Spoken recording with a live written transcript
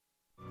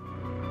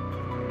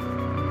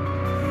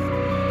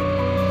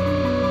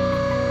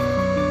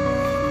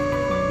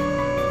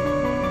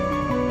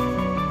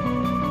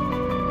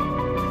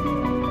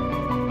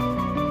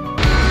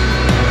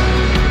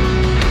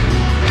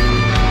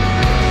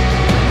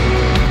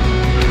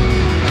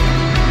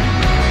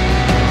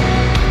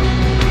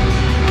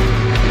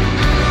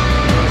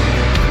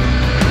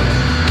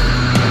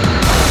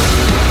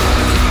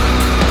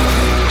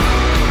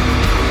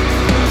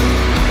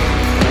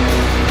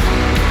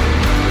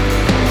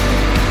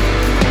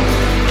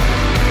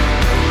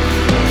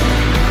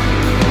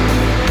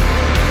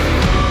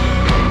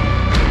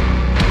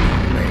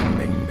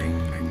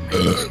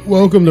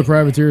Welcome to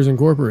Privateers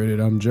Incorporated.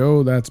 I'm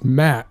Joe. That's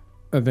Matt,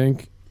 I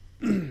think.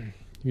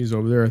 He's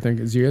over there, I think.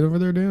 Is he over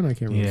there, Dan? I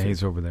can't remember. Yeah,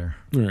 he's over there.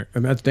 All right.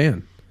 And that's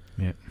Dan.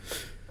 Yeah.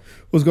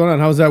 What's going on?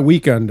 How's that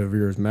weekend of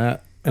yours,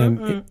 Matt?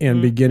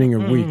 And beginning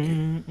of week.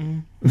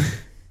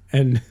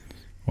 And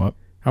what?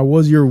 How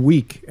was your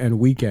week and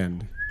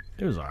weekend?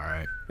 It was all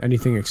right.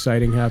 Anything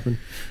exciting happen?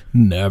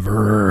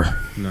 Never.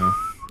 No.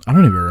 I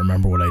don't even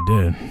remember what I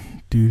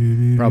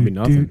did. Probably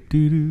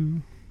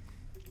nothing.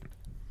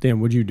 Dan,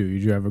 what'd you do?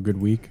 Did you have a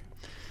good week?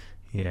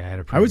 Yeah, I had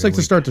a pretty I always good like to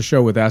week. start the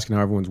show with asking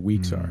how everyone's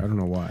weeks are. I don't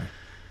know why.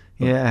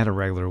 Yeah, I had a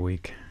regular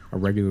week. A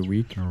regular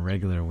week? A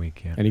regular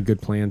week, yeah. Any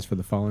good plans for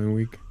the following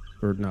week?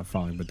 Or not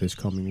following, but this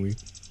coming week?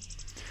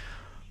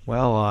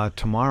 Well,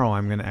 tomorrow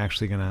I'm gonna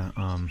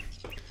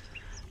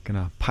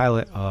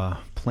pilot a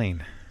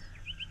plane.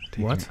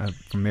 What?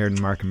 From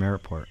Meriden Markham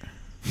Airport.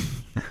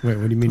 Wait,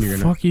 what do you mean you're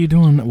The gonna? fuck are you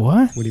doing?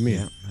 What? What do you mean?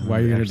 Yeah, Why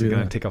are you gonna actually do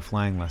gonna that? take a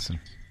flying lesson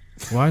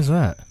Why is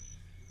that?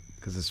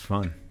 because it's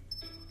fun.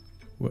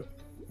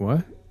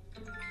 What?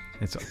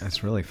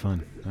 It's really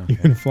fun. You're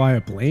gonna fly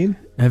a plane?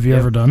 Have you Yep.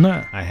 ever done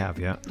that? I have,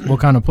 yeah. What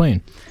kind of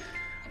plane?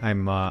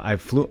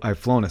 I've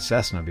flown a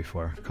Cessna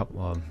before.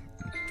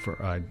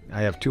 I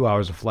have 2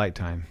 hours of flight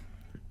time.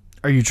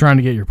 Are you trying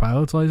to get your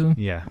pilot's license?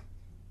 Yeah.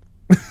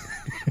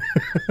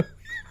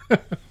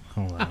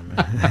 Hold on,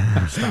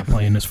 man. Stop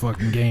playing this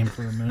fucking game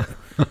for a minute.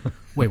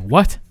 Wait,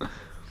 what?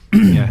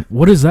 Yeah.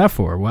 What is that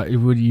for? What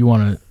would you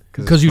want to?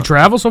 Because you fun.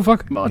 travel so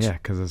fucking much. Yeah,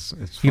 because it's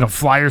fun. You gonna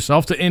fly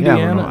yourself to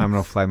Indiana? Yeah, I'm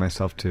gonna fly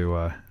myself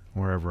to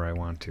wherever I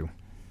want to,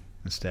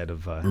 instead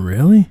of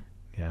Really?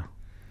 yeah.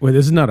 Wait,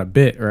 this is not a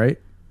bit, right?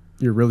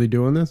 You're really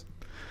doing this?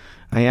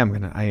 I am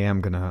gonna.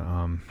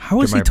 How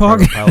get is he my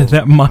talking private to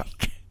that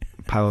mic?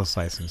 pilot's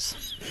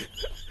license?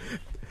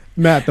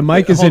 Matt, the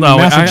mic is Hold in on,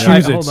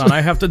 Massachusetts. hold on.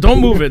 I have to. Don't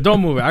move it.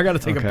 Don't move it. I got to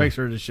take Okay. a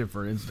picture of this shit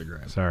for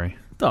Instagram. Sorry.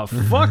 The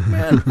fuck,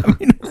 man? I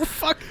mean,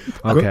 fuck.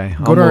 Okay,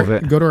 Go I'll to move our,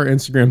 it. Go to our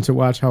Instagram to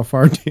watch how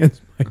far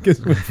Dan's mic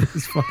is with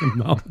his fucking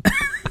mouth.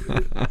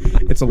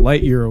 It's a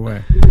light year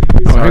away.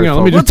 Oh, Sorry, hang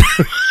on, let me folks.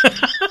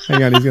 just.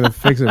 Hang on, he's gonna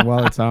fix it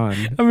while it's on.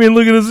 I mean,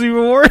 look at this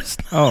even worse.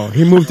 Oh,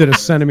 he moved it a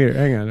centimeter.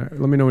 Hang on,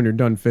 let me know when you're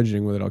done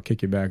fidgeting with it. I'll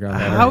kick you back on.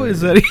 How is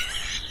that?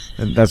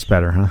 That's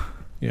better, huh?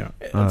 Yeah.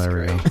 Oh,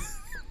 there we go.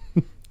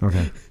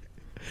 Okay.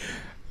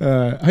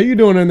 How you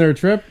doing in there,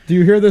 Trip? Do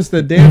you hear this?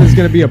 That Dan is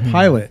going to be a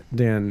pilot.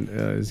 Dan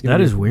is. Gonna That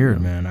be is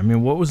weird, man. I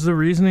mean, what was the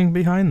reasoning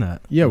behind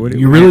that? Yeah. What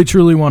You really,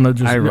 truly want to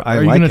just? I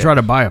are you like going to it. try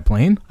to buy a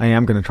plane? I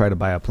am gonna try to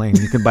buy a plane.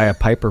 You can buy a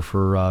Piper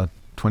for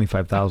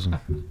 $25,000.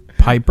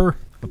 Piper?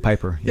 A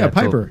Piper. Yeah, it's a-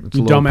 Piper. It's a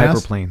You little Piper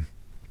dumbass. plane.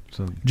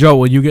 So Joe,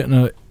 will you get in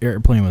an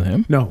airplane with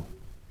him? No.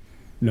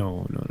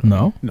 No?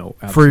 No. For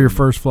absolutely your not.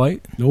 first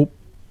flight? Nope.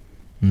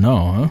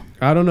 No, huh?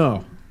 I don't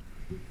know.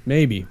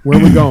 Maybe. Where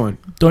are we going?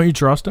 Don't you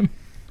trust him?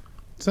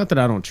 It's not that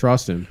I don't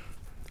trust him.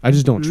 I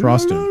just don't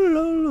trust him.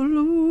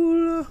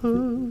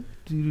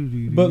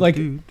 But like,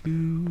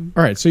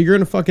 all right. So you're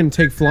gonna fucking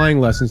take flying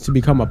lessons to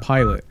become a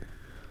pilot.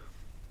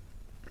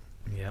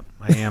 Yep,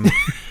 I am.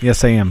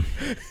 Yes, I am.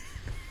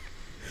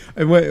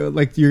 And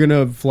like you're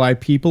gonna fly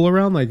people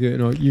around? Like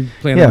you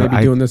plan Yeah, on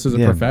maybe doing this as a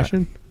yeah,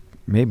 profession?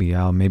 Maybe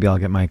I'll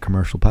get my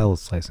commercial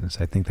pilot's license.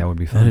 I think that would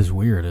be fun. That is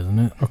weird, isn't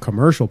it? A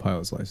commercial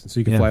pilot's license, so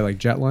you can Yeah. fly like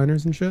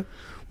jetliners and shit.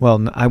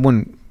 Well, I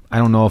wouldn't. I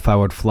don't know if I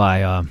would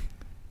fly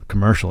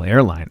commercial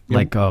airline Yeah.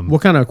 like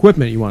What kind of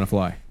equipment you want to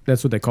fly?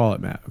 That's what they call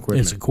it, Matt. Equipment.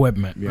 It's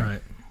equipment, Yeah.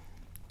 right?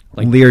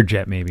 like-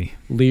 Learjet maybe.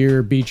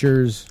 Lear,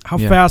 Beechers. How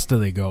Yeah. fast do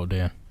they go,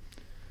 Dan?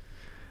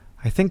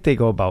 I think they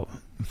go about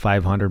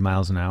 500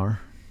 miles an hour,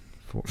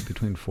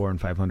 between 400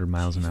 and 500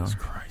 miles an hour. Jesus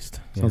Christ.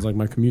 Sounds like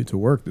my commute to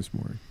work this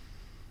morning.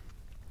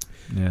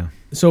 Yeah.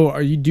 So,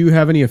 do you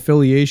have any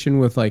affiliation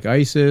with like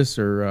ISIS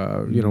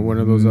or one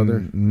of those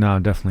other No,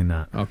 definitely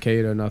not. Al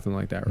Qaeda? Nothing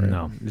like that, right?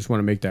 No. Just want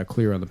to make that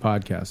clear on the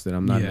podcast that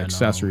I'm not Yeah, an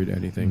accessory to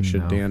anything.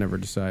 Should No. Dan ever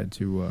decide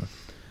to,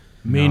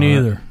 Me No,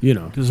 neither.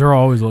 Because They're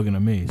always looking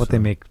at me. But so. they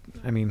make.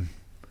 I mean,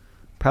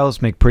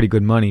 pilots make pretty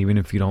good money even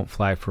if you don't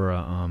fly for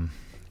a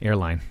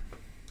airline.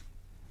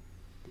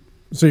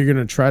 so you're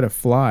gonna try to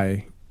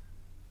fly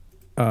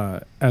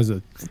as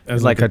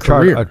Like a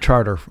career,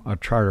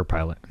 charter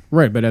pilot.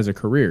 right? But as a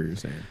career, you're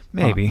saying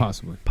Maybe.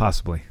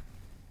 possibly.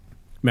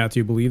 Matt, do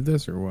you believe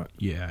this or what?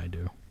 Yeah, I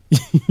do.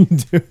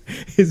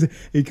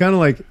 He kind of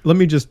like. Let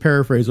me just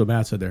paraphrase what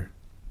Matt said there.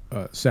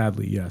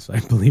 Sadly, yes, I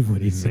believe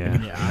what he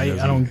said. Yeah, I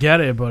don't get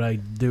it, but I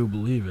do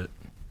believe it.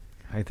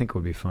 I think it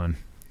would be fun.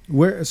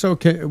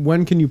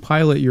 When can you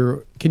pilot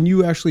your? Can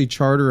you actually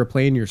charter a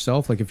plane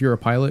yourself? Like, if you're a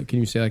pilot, can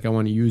you say like, I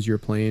want to use your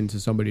plane to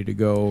somebody to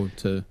go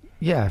to?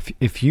 Yeah,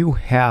 if you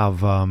have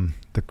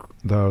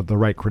the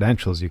right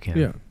credentials, you can.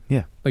 Yeah,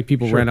 Yeah. like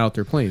people Sure. rent out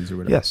their planes or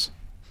whatever. Yes.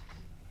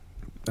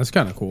 That's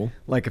kind of cool.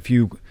 Like if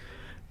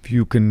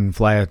you can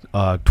fly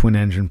a twin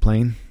engine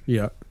plane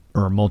Yeah,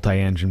 or a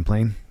multi-engine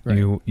plane, Right.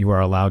 you are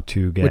allowed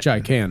to get. which I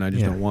can. I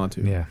just Yeah. don't want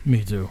to. Yeah,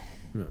 Me too.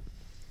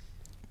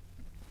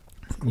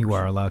 you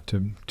are allowed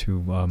to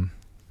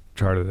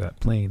charter that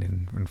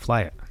plane and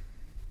fly it.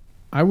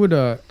 I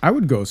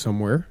would go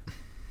somewhere.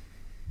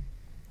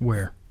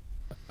 Where?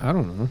 I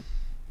don't know.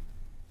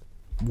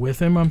 with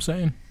him, I'm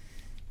saying.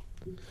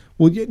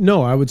 Well,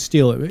 no, I would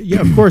steal it.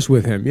 Yeah, of course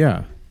with him.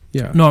 Yeah.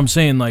 Yeah. No, I'm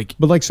saying like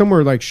But like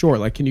somewhere like short,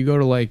 like can you go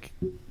to like,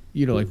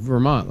 like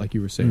Vermont, like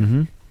you were saying?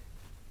 Mm-hmm.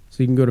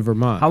 So you can go to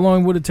Vermont. how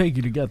long would it take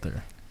you to get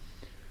there?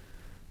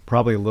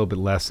 Probably a little bit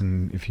less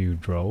than if you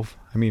drove.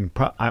 I mean,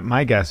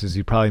 my guess is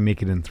you'd probably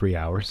make it in 3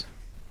 hours.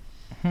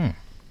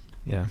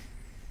 Yeah.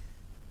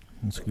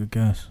 That's a good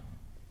guess.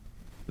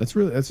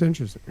 That's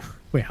interesting.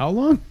 Wait, how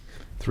long?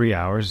 3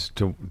 hours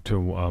to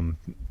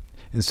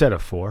instead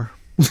of 4.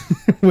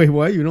 Wait,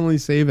 what? You'd only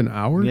save an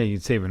hour? Yeah,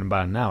 you'd save in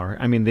about an hour.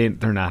 I mean,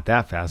 they're not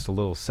that fast. A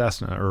little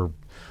Cessna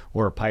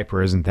or a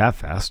Piper isn't that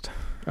fast.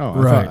 Oh,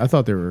 Right. I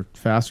thought they were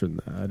faster than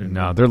that. I didn't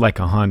No, know. they're like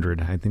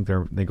 100. I think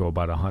they go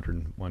about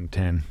 100,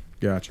 110,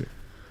 Gotcha.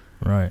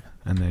 Right.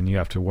 and then you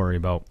have to worry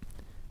about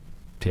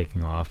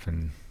taking off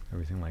and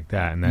everything like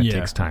that, and that Yeah.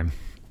 takes time.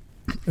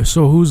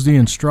 So who's the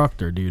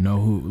instructor? Do you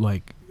know who?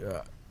 Like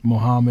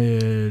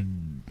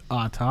Mohammed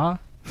Atta,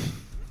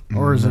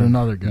 or is it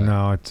another guy?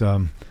 No, it's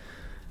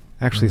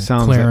actually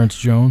sounds Clarence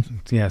Jones.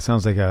 Like, it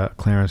sounds like a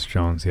Clarence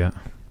Jones. Yeah,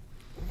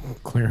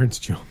 Clarence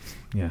Jones.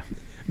 yeah.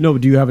 No,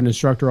 but do you have an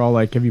instructor all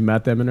like, have you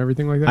met them and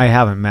everything like that? I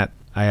haven't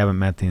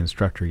met the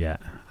instructor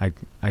yet.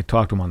 I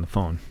talked to him on the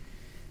phone.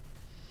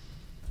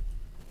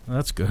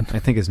 That's good. I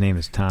think his name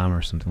is Tom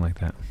or something like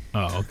that.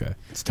 Oh, okay.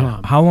 It's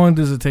Tom. How long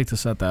does it take to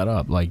set that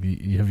up? Like,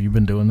 have you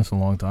been doing this a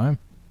long time?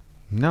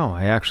 No,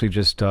 I actually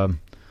just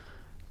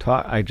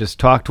I just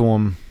talked to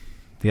him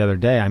the other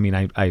day. I mean,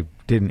 I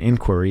did an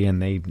inquiry,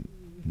 and they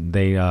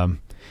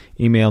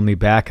emailed me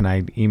back, and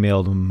I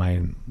emailed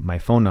them my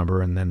phone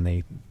number, and then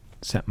they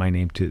sent my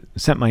name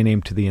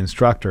to the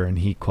instructor, and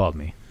he called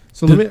me.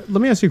 So let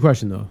me ask you a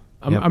question though.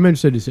 Yep. I'm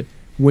interested to see,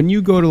 when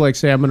you go to like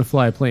say I'm going to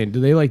fly a plane, do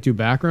they like do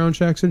background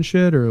checks and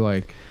shit, or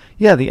like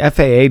Yeah, the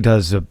FAA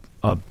does a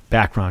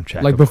background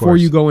check. like of before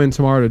course. you go in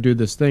tomorrow to do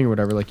this thing or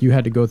whatever, like you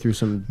had to go through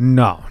some?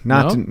 No,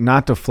 No?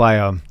 not to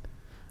fly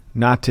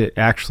not to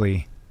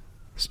actually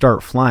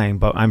start flying,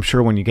 but I'm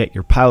sure when you get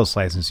your pilot's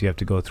license, you have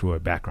to go through a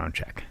background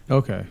check.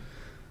 Okay.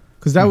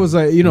 Because that was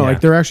like, Yeah.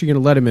 like they're actually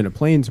going to let him in a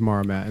plane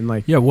tomorrow, Matt, and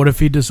like Yeah. What if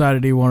he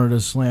decided he wanted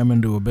to slam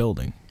into a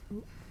building?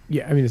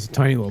 yeah, I mean it's a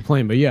tiny little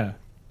plane, but yeah.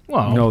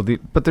 Well, No,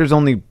 but there's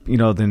only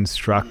the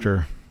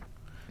instructor.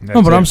 no,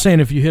 That's but it. I'm saying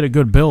if you hit a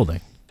good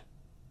building.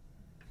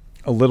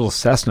 A little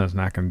Cessna's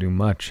not going to do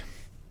much.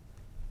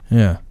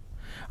 Yeah.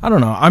 I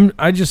don't know.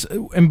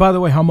 And by the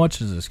way, how much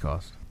does this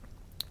cost?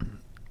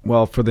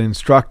 Well, for the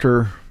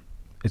instructor,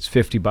 it's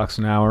 $50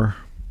 an hour,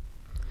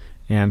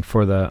 and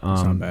for the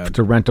not bad.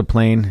 to rent a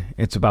plane,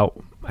 it's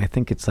about, I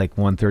think it's like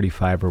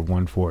 $135 or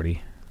 $140.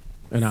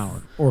 An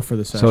hour or for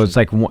the session. So it's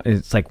like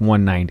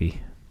 $190.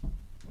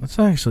 That's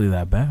actually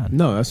that bad.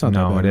 no, that's not that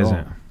No, bad it at all.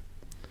 isn't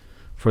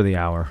for the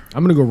hour.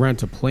 I'm going to go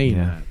rent a plane,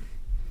 Yeah. Matt.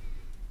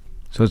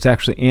 So it's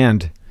actually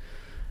and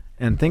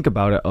think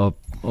about it. A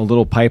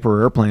little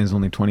Piper airplane is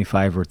only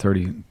 25 or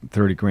 30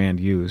 grand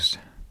used.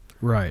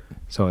 Right.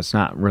 So it's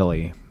not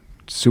really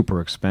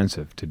super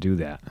expensive to do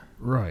that.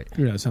 Right.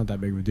 Yeah, it's not that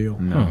big of a deal.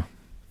 No. Huh.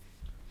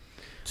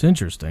 It's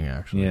interesting,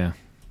 actually. Yeah.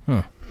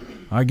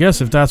 I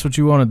guess if that's what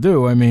you want to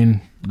do, I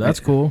mean, that's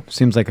cool.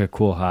 Seems like a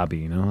cool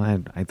hobby,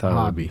 I thought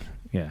Hobby. It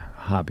would be, yeah,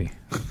 hobby.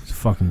 He's a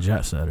fucking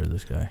jet setter,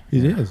 this guy.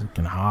 He is.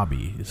 Fucking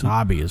hobby. His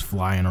hobby is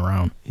flying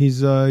around. He's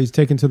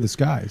taken to the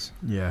skies.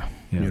 Yeah.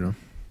 Yeah. You know.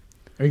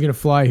 Are you going to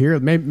fly here?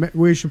 Maybe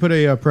we should put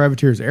a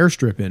privateer's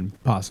airstrip in,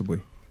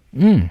 possibly.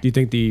 Do you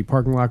think the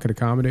parking lot could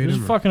accommodate There's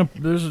him?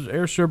 there's an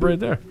airstrip right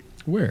there.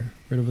 Where?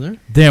 Right over there?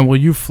 Dan, will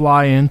you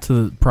fly into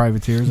the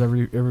privateers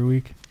every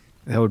week?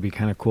 That would be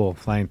kind of cool,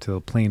 flying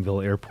to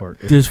Plainville Airport.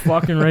 Just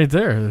fucking right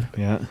there.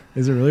 Yeah.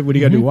 Is it really? What do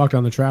you got to do? Walk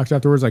down the tracks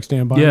afterwards, like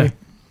stand by Yeah. me?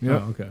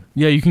 Yep. Oh, okay.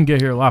 Yeah, you can get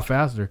here a lot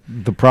faster.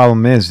 The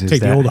problem is Take that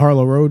the old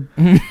Harlow Road.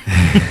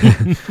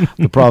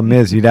 the problem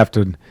is you'd have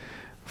to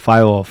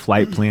file a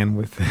flight plan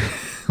with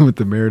with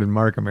the Meriden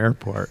Markham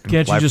Airport. and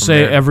Can't you fly just from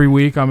say there. every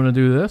week I'm going to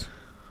do this?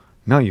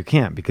 No, you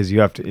can't because you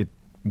have to.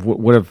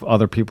 What if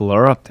other people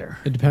are up there?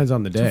 It depends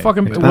on the day. It's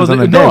fucking, It depends on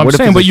the day. no, I'm What if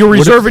saying, it's but a- you're what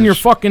if reserving it's your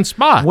a- fucking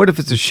spot. What if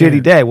it's a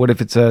shitty day? What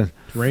if it's a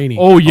It's rainy.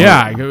 Oh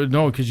yeah,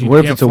 no, because you What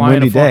if can't it's a fly in a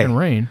windy day? fucking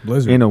rain.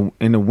 Blizzard.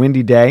 in a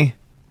windy day?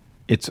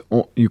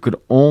 You could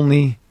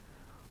only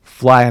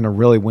fly on a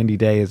really windy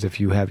day as if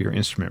you have your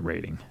instrument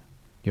rating.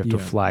 You have to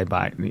Yeah. fly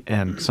by,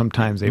 and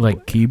sometimes they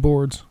Like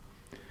keyboards,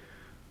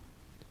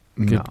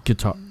 no,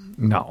 guitar,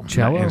 no,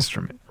 cello? not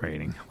instrument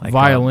rating, like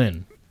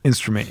violin,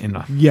 instrument in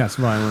a Yes,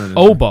 violin.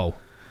 oboe,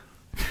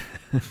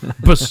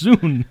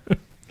 bassoon.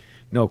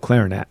 no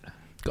clarinet.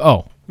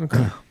 Oh,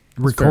 Okay.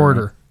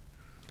 recorder.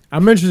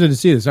 I'm interested to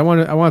see this. I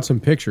want some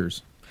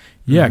pictures.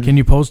 Yeah, can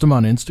you post them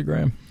on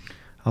Instagram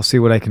I'll see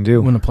what I can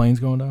do. when the plane's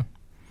going down?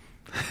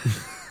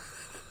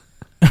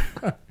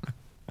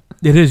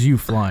 It is you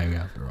flying,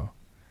 after all.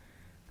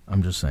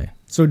 I'm just saying.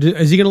 So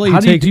is he going to let How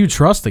you do you, take? do you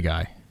trust the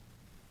guy?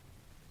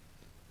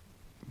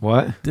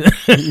 What?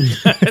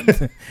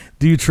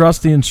 Do you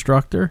trust the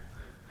instructor?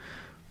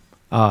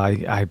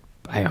 I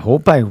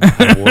hope I would.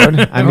 I don't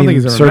mean, think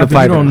he's ever met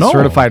certified you don't know.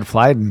 certified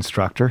flight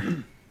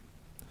instructor.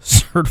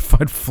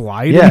 certified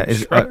flight Yeah,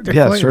 instructor?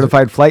 yeah, Flight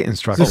certified flight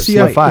instructor. The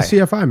CFI, CFI. the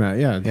CFI, Matt.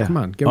 Yeah, Yeah. come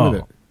on, get Oh, with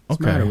it.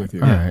 What's okay. the matter with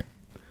you? All right.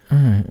 All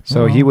right.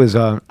 So Well, he was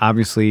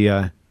obviously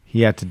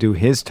he had to do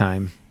his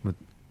time with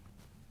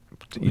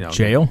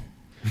jail.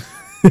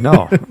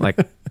 No, like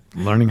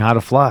learning how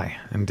to fly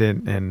and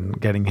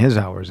getting his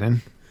hours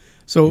in.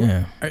 So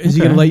Yeah. is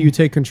he Okay. going to let you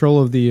take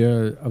control of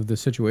the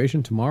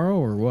situation tomorrow,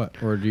 or what?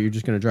 Or are you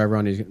just going to drive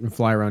around? He's going to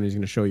fly around. He's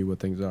going to show you what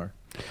things are.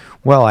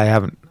 Well, I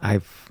haven't.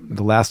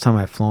 The last time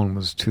I've flown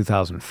was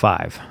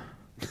 2005.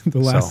 The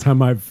last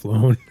time I've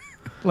flown,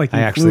 like I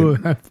you actually-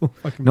 flew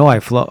fucking- No, I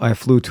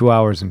flew 2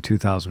 hours in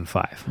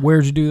 2005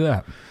 Where'd you do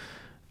that?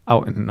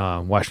 out in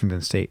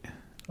Washington State.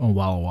 Oh,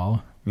 Walla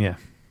Walla. Yeah.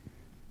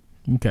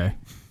 Okay.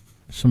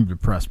 Some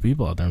depressed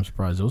people out there. I'm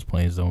surprised those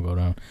planes don't go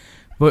down.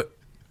 But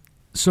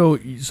so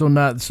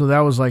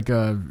that was like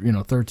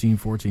 13,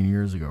 14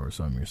 years ago or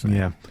something. You're saying.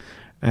 Yeah,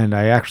 and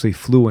I actually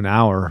flew an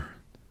hour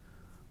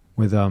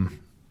with a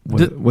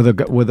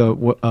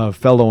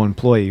fellow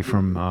employee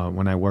from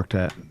when I worked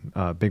at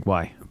Big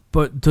Y.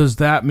 But does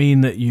that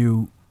mean that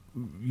you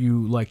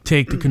like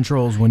take the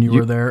controls when you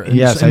were there? And,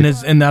 yes,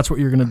 and that's what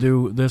you're going to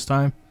do this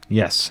time.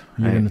 Yes,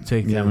 You're gonna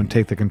take Yeah, the- I'm going to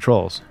take the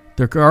controls.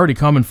 They're already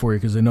coming for you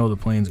because they know the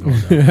plane's going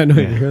down. I know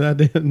you hear that,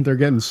 Dan? They're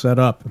getting set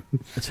up.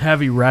 It's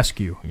heavy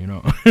rescue,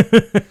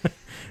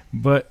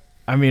 But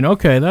I mean,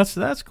 okay, that's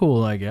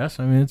cool. I guess.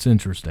 I mean, it's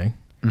interesting.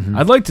 Mhm.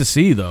 I'd like to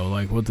see though,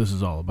 like what this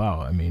is all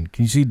about. I mean,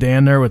 can you see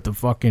Dan there with the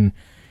fucking,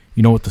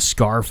 with the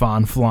scarf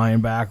on,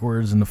 flying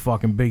backwards, and the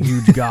fucking big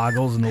huge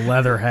goggles and the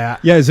leather hat?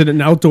 Yeah, is it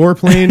an outdoor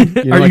plane?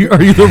 Are you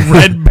the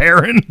Red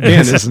Baron? Dan,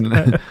 Isn't-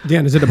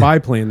 Dan, is it a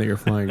biplane that you're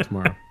flying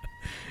tomorrow?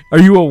 Are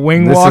you a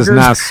wing This walker? is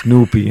not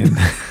Snoopy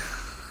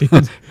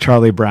and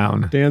Charlie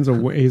Brown. Dan's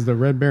he's the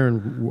Red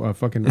Baron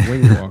fucking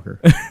wing walker.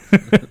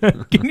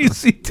 Can you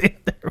see Dan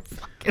there?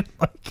 Fucking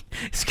like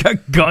he's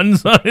got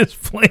guns on his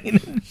plane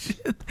and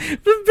shit.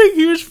 The big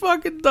huge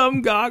fucking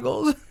dumb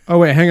goggles. Oh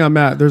wait, hang on,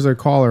 Matt. There's a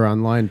caller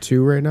on line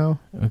 2 right now.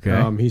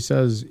 Okay. He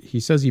says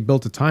he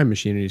built a time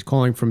machine and he's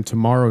calling from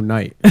tomorrow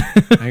night.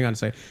 Hang on a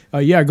second.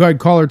 Yeah, go ahead,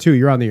 caller 2.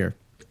 You're on the air.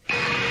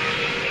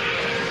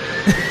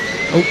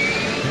 Oh,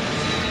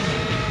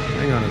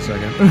 hang on a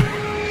second.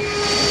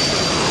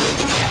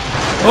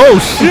 Oh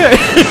shit!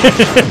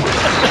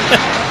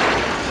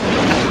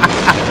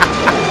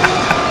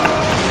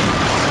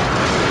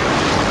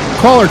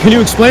 Caller, can you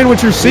explain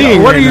what you're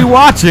seeing? What right are you now?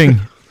 watching?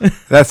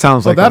 That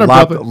sounds like that a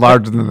lot abruptly-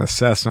 larger than a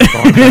Cessna.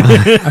 Going on.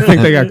 I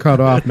think they got cut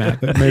off,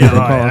 Matt. Maybe they'll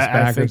call us back.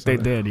 I or think they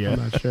something. did. Yeah. I'm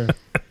not sure.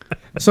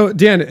 So,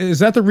 Dan, is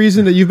that the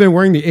reason that you've been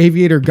wearing the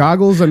aviator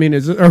goggles? I mean,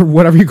 or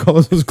whatever you call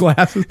those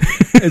glasses?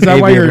 Is that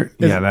why you're?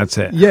 Yeah, that's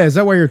it. Yeah, is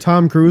that why you're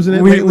Tom Cruise in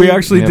it? We lately?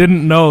 actually Yep.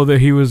 didn't know that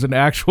he was an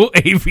actual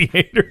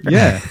aviator.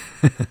 Yeah,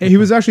 he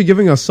was actually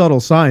giving us subtle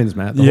signs,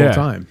 Matt, the whole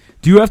time.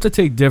 Do you have to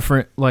take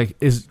different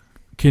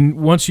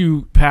once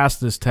you pass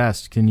this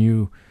test, can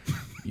you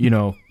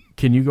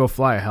go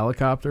fly a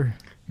helicopter?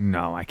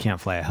 No, I can't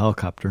fly a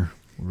helicopter.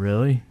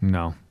 Really?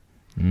 No.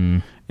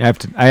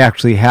 I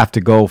actually have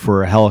to go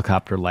for a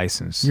helicopter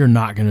license. You're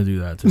not going to do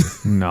that to me.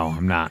 No,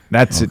 I'm not.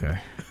 That's Okay.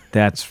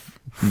 That's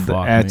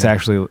Fuck that's me.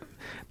 actually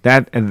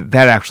that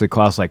actually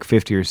costs like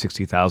 $50,000 or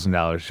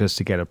 $60,000 just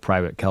to get a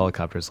private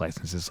helicopter's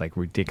license. It's like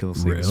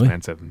ridiculously Really?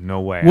 expensive.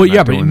 No way. Well, I'm not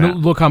yeah, but doing that.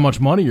 look how much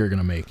money you're going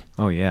to make.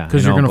 Oh yeah,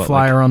 Because I you're know, going to but,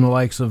 fly like, around the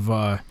likes of,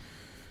 I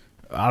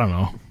don't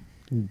know,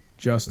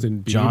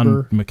 Justin Bieber.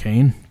 John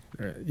McCain.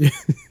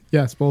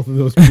 Yes, both of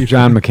those people.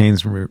 John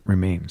McCain's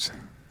remains.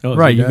 Oh, is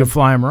Right, he you dead? can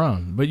fly him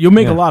around. But you'll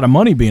make Yeah. a lot of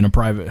money being a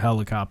private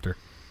helicopter.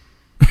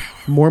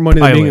 More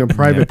money than being a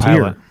Pilot.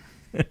 privateer.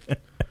 Yeah,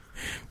 pilot.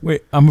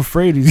 Wait, I'm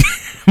afraid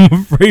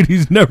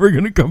he's never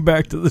going to come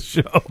back to the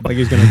show. Like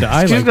he's gonna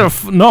die. He's Like,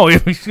 gonna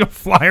he's gonna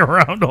fly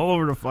around all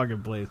over the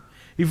fucking place.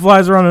 He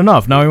flies around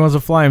enough. Now he wants to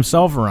fly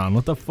himself around.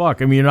 What the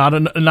fuck? I mean, you're not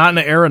in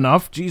the air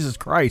enough. Jesus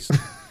Christ!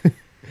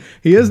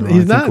 he is. No, I He's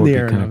think not in would the be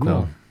air kinda now.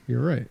 cool. No,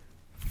 you're right.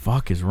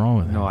 Fuck is wrong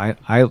with him? No,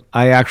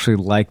 I actually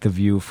like the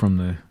view from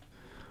the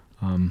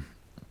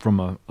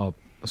from a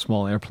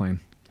small airplane.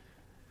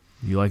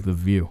 You like the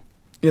view,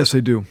 Yes,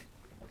 I do.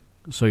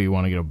 so you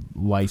want to get a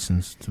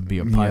license to be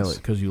a Yes. pilot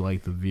because you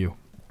like the view.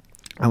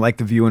 I like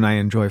the view and I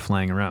enjoy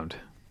flying around.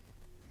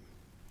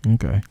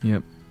 Okay,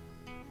 Yep.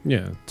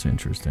 Yeah, it's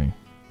interesting.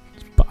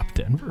 It's Bob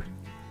Denver.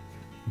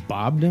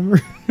 Bob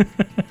Denver.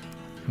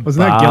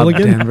 Wasn't that Bob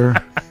Gilligan?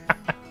 Denver.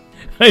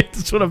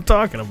 That's what I'm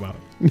talking about.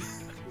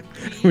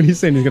 When he's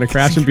saying he's gonna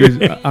crash and be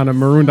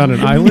marooned on an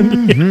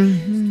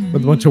island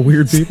with a bunch of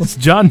weird people. It's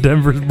John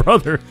Denver's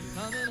brother.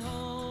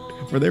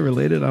 Were they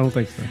related? I don't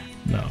think so.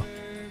 No.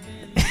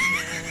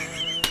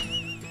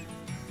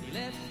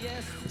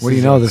 What do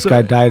you know? This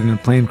guy died in a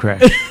plane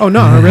crash. Oh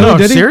no, really? No,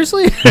 Did he?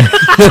 seriously? You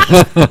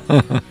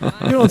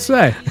don't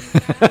say.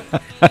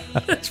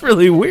 That's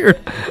really weird.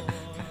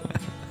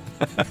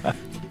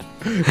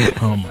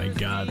 Oh my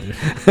god, dude.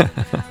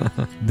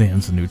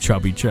 Dan's the new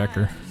chubby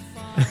checker.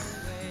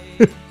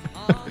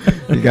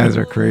 You guys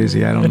are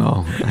crazy. I don't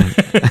know.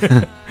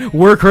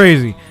 We're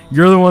crazy.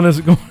 You're the one that's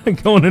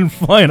going and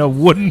flying a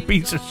wooden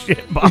piece of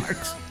shit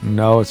box.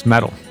 No, it's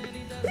metal.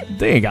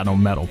 They ain't got no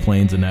metal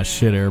planes in that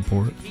shit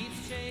airport.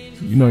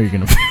 You know you're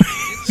gonna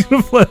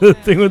fly the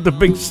thing with the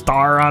big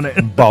star on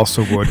it.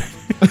 Balsa wood.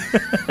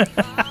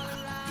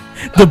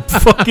 The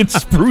fucking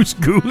spruce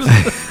goose.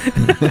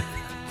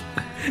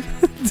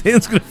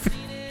 Dan's gonna.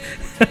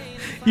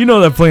 You know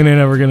that plane ain't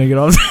ever gonna get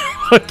off the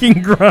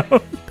fucking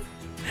ground.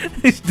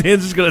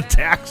 Dan's just gonna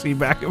taxi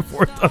back and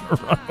forth on the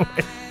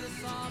runway.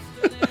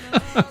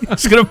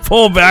 He's gonna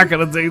pull back on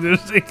the thing.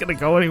 This ain't gonna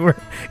go anywhere.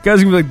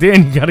 Guys gonna be like,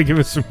 Dan, you gotta give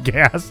us some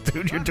gas,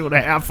 dude. You're doing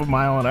a half a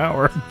mile an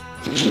hour.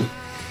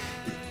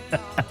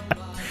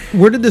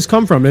 Where did this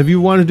come from? Have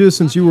you wanted to do this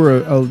since you were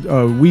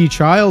a wee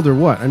child, or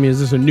what? I mean, is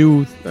this a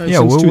new? Yeah,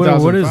 since what is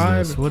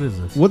 2005? this? What is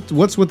this?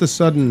 What's with the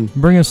sudden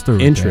Bring us through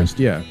interest?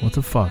 it, Dan. Yeah, What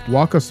the fuck?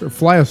 walk us or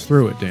fly us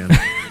through it, Dan.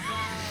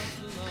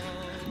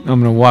 I'm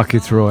going to walk you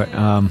through it.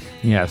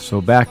 Yeah,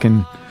 so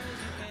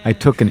I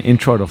took an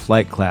intro to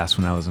flight class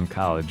when I was in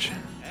college.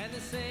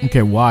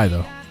 Okay, why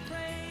though?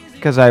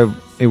 Because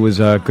it was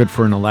good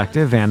for an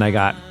elective, and I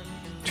got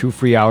 2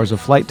 free hours of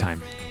flight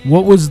time.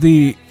 What were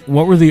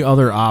the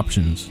other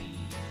options?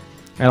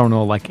 I don't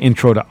know, like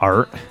intro to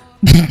art.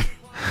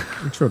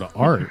 Intro to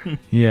art.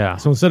 Yeah.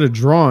 So instead of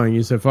drawing,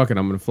 you said, "Fuck it,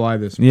 I'm going to fly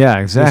this." Yeah,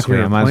 exactly.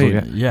 here I might as well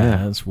plane. get, Yeah,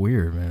 that's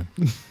weird, man.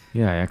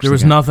 Yeah, actually. There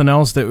was nothing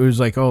else that was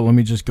like, oh, let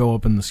me just go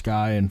up in the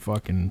sky and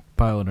fucking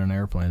pilot an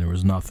airplane. There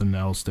was nothing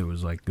else that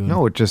was like good.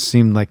 No, it just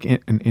seemed like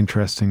an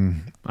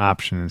interesting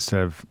option instead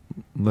of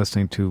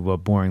listening to a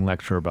boring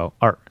lecture about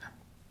art.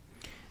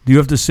 Do you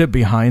have to sit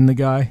behind the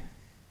guy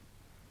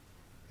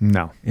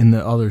No. in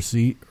the other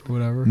seat or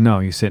whatever? No,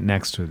 you sit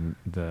next to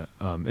the.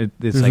 It's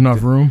There's like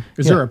enough room.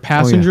 Is Yeah. there a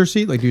passenger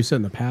seat? Like, do you sit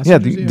in the Yeah,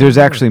 passenger seat? there's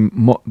actually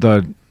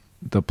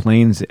the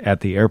planes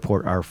at the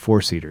airport are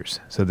 4-seaters.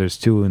 So there's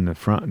 2 in the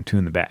front and 2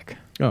 in the back.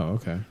 Oh,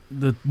 okay.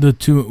 The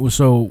two.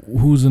 So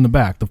who's in the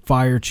back? The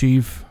fire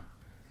chief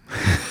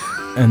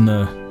and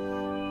the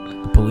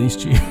police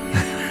chief.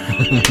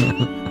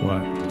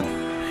 What?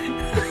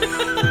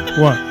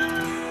 What?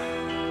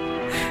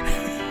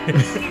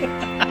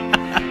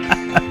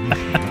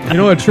 You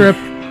know what, Trip?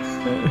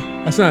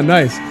 That's not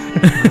nice.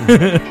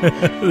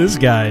 This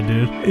guy,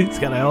 dude, he's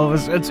got a hell of a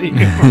sense of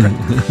humor.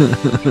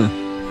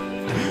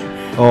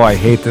 Oh, I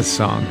hate this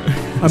song.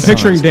 I'm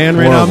picturing Dan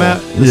right now,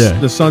 Matt. Yeah.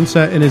 The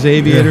sunset in his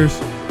aviators.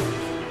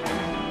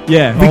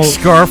 Yeah. Big all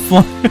scarf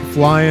flying.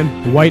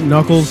 flying, white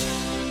knuckles,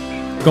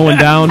 going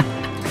down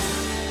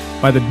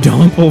by the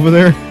dump over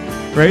there.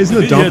 Right? Isn't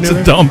the dump Yeah, it's near a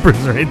there? dumpers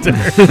right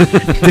there.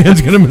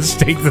 Dan's gonna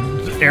mistake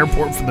the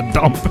airport for the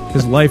dump.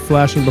 His life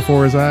flashing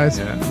before his eyes.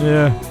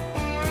 Yeah.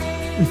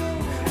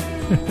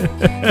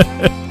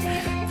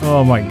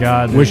 Oh my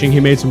God. Wishing he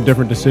made some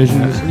different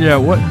decisions. Yeah.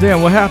 What,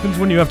 Dan? What happens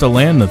when you have to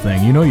land the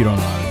thing? You know you don't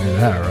know how to do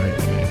that, right?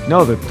 I mean,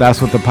 No,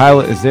 that's what the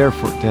pilot is there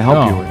for, to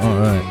help you with. All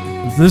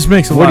right. This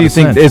makes a lot What do you of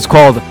think? sense. It's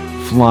called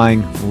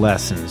flying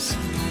lessons.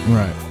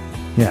 Right.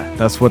 Yeah,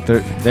 that's what they're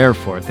there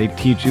for. They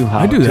teach you how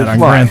I do to that on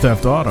fly. Grand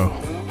Theft Auto.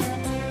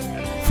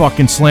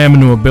 Fucking slam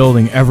into a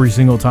building every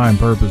single time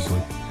purposely.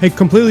 Hey,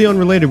 completely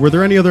unrelated. Were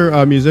there any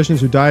other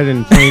musicians who died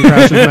in plane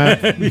crashes,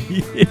 Matt?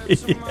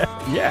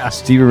 Yeah.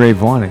 Stevie Ray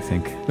Vaughan, I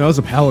think. That was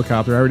a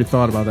helicopter. I already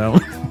thought about that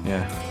one.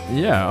 Yeah.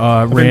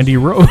 Yeah. Randy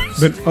Rhodes.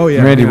 But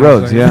yeah, Randy hang on a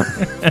Rhodes,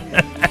 second.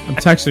 yeah. I'm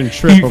texting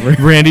Trip over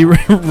here.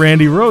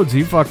 Randy Rhodes.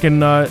 He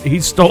fucking he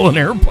stole an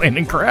airplane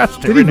and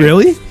crashed it. Did he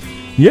really?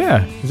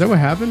 Yeah. Is that what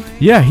happened?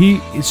 Yeah.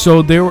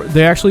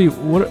 They actually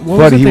what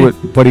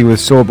was But he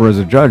was sober as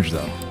a judge,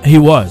 though. He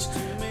was,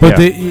 but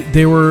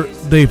Yeah.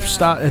 they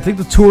stopped. I think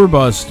the tour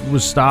bus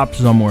was stopped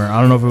somewhere. I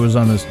don't know if it was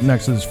on this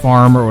next to this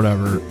farm or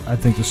whatever. I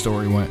think the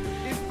story went,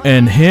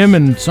 and him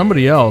and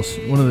somebody else,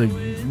 one of the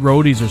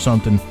roadies or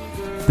something,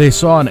 they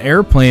saw an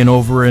airplane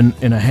over in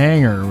a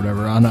hangar or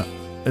whatever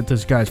at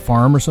this guy's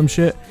farm or some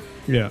shit.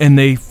 Yeah. And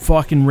they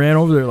fucking ran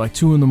over there like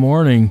 2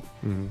 a.m.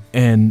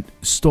 And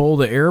stole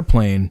the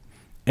airplane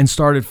and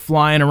started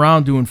flying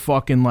around doing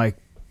fucking like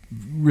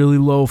really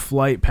low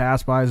flight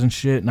pass-bys and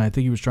shit. And I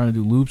think he was trying to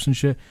do loops and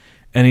shit.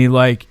 And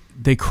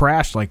they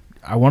crashed like,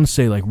 I want to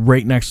say like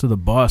right next to the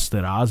bus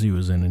that Ozzy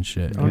was in and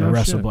shit. Oh, And no the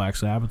rest shit. of Black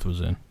Sabbath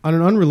was in. On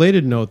an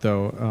unrelated note,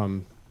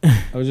 though,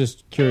 I was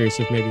just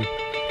curious if maybe.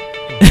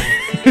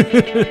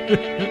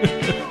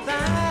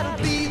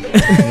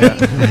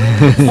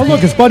 Oh,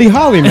 look, it's Buddy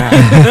Holly, Matt.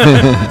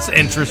 That's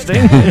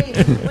interesting.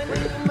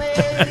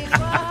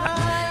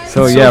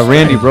 So, yeah,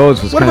 Randy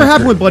Rhodes was Whatever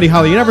happened with Buddy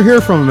Holly? You never hear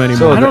from him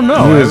anymore. I don't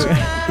know.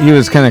 He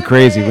was kind of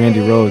crazy, Randy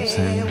Rhodes.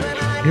 And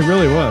He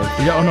really was.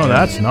 Yeah, oh no,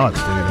 that's nuts,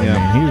 dude. Yeah.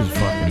 I mean, he was a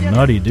fucking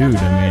nutty dude.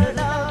 I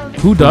mean,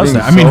 who does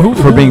that? I mean,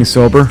 for being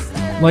sober?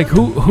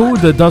 who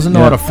that doesn't know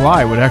Yeah. how to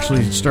fly would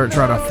actually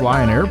try to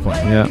fly an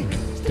airplane? Yeah.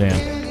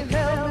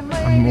 Damn.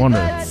 I'm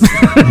wondering.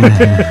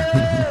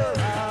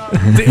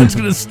 Dan's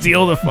gonna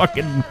steal the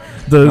fucking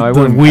the No, I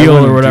wouldn't- I wheel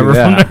wouldn't or do whatever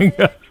from that. the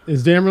guy.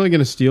 Is Dan really going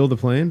to steal the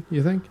plane,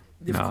 you think?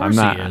 Of No, course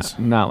I'm he is.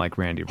 not like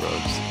Randy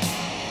Rhodes.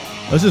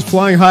 This is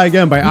Flying High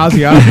Again by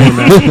Ozzy Osbourne,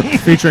 man,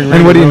 featuring Randy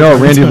And what do you know?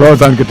 Rhoads. Randy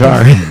Rhodes on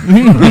guitar.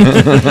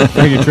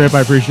 Thank you, Trip. I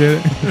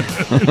appreciate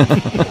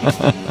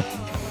it.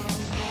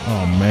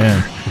 Oh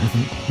man.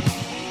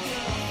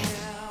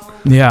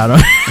 Yeah. I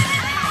don't,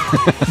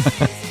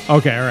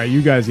 Okay, all right,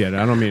 you guys get it.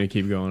 I don't mean to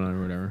keep going on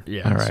or whatever.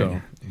 Yeah. All right.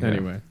 So Yeah.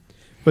 anyway,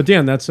 but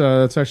Dan, that's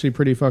actually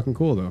pretty fucking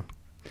cool though.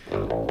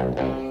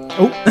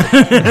 Oh.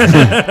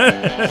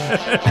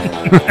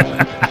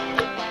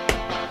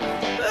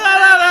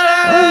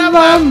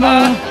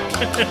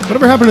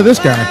 Whatever happened to this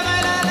guy?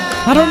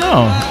 I don't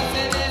know.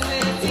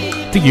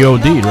 I think you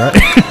OD'd,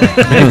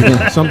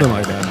 right? Something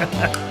like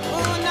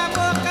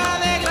that.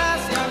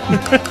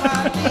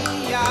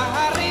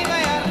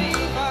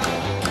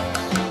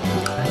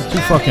 It's too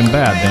fucking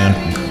bad, Dan.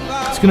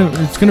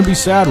 It's gonna be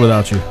sad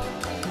without you.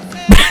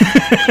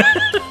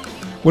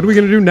 What are we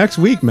gonna do next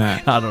week,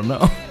 Matt? I don't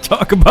know.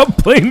 Talk about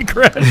plane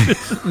crashes.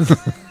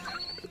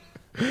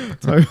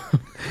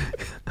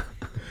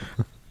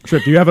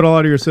 Trip, do you have it all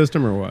out of your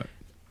system or what?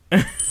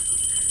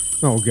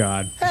 Oh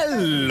God.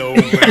 Hello,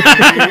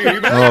 baby.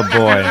 Oh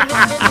boy.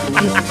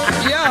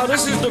 Yeah,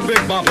 this is the Big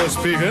Bopper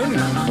speaking.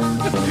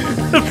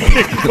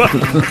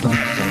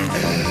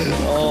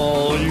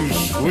 Oh, you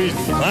sweet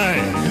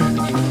thing.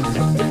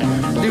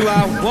 Do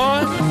I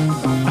want?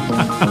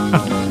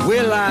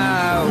 Will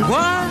I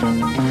want?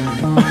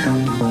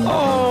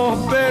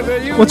 Oh,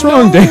 baby, you What's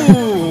wrong, know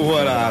Dan?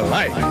 what I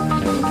like.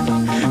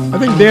 I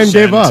think Dan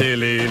gave up.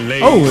 Chantilly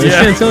lace, Oh, it's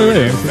Chantilly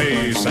lace.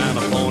 face and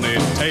a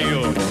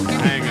ponytail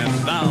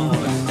hanging down,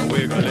 a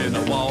wiggle in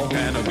the walk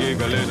and a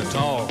giggle in the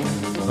talk.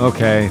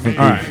 Okay.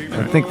 All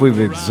I think we've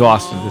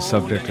exhausted the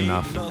subject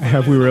enough.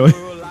 Have we really?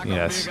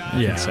 Yes. I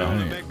Yeah.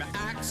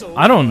 think so.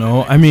 I don't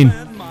know. I mean,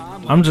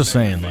 I'm just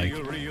saying, like,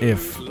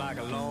 if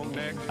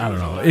I don't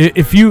know,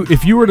 if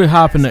you were to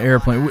hop in the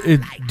airplane,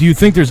 do you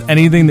think there's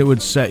anything that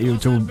would set you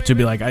to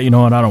be like, you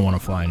know what, I don't want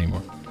to fly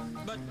anymore?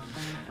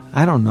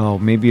 I don't know.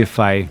 Maybe if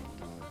I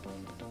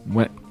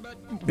went.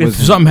 If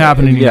something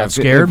happened and you got if-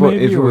 scared, if,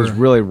 maybe, if it was or-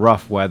 really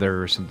rough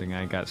weather or something,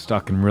 I got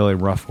stuck in really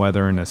rough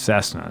weather in a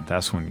Cessna.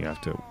 That's when you have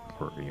to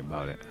worry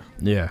about it.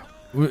 Yeah.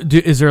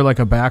 Is there like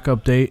a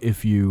backup date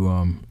if you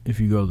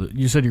go?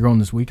 You said you're going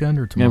this weekend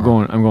or Yeah,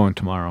 tomorrow? I'm going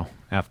tomorrow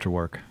after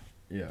work.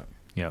 Yeah.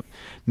 Yep.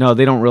 No,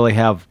 they don't really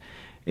have.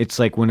 It's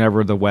like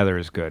whenever the weather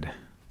is good.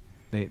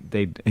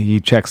 He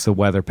checks the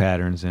weather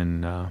patterns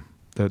and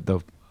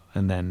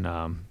and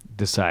then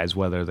decides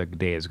whether the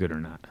day is good or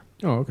not.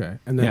 Oh, okay.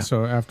 And then Yeah.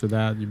 so after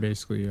that, you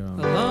basically.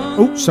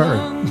 Oh, sorry.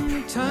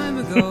 Time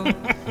ago,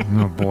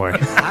 Oh boy.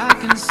 I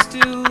can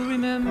still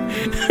remember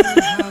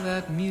how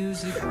that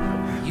music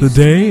The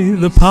day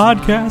the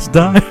podcast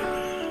died.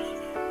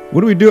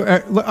 What do we do?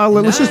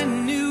 Let's just.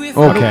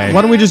 Okay.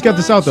 Why don't we just get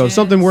this out though? If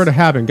something were to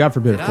happen, God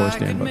forbid, of course,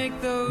 Dan.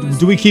 But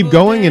do we keep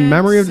going in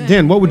memory of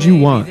Dan? What would you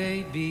want?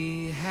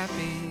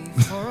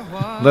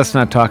 Let's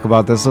not talk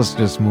about this. Let's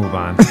just move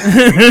on.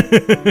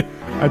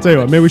 I tell you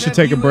what, maybe we should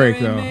take a break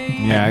though.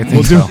 Yeah, I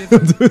think so. We'll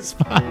do a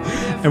spot,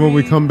 and when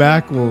we come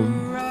back, we'll.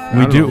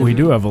 We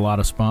do have a lot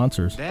of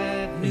sponsors.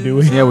 Do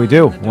we? Yeah, we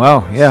do.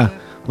 Well, yeah.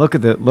 Look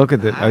at the.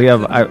 Oh,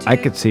 yeah. I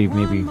could see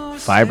maybe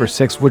 5 or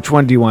 6. Which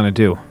one do you want to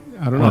do?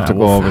 I don't We'll have to know.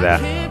 go over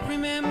that.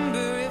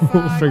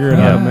 We'll figure it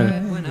out in a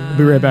minute. We'll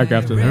be right back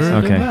after this.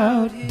 Okay.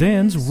 About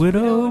Dan's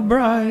widow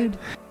bride.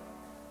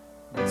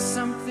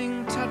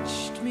 Something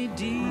touched me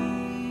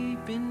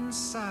deep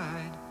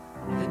inside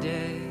the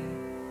day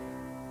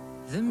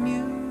the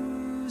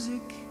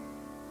music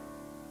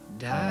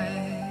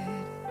died.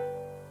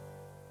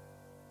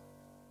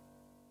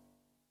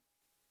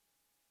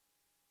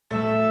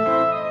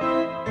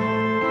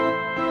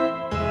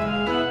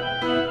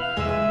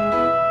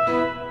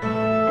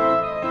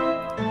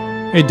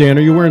 Hey Dan,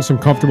 are you wearing some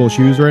comfortable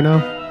shoes right now?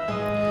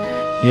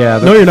 Yeah.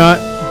 No, you're not,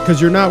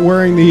 because you're not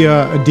wearing the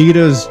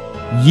Adidas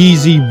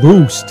Yeezy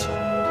Boost,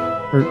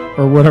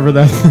 or whatever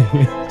that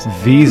thing is.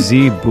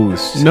 VZ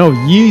Boost. No,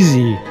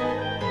 Yeezy.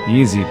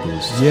 Easy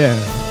Boost.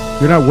 Yeah,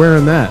 you're not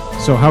wearing that.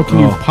 So how can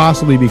you Oh.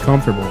 possibly be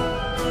comfortable?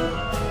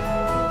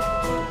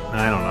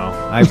 I don't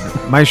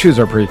know. My shoes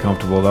are pretty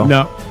comfortable though.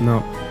 No.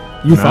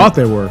 You No. thought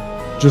they were.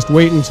 Just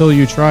wait until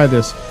you try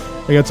this.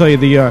 I gotta tell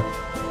you,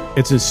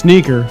 it's a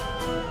sneaker.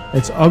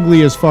 It's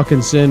ugly as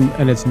fucking sin,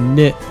 and it's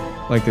knit.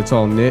 Like, it's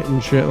all knit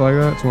and shit like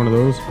that. It's one of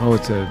those. Oh,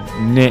 it's a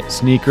knit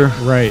sneaker.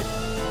 Right.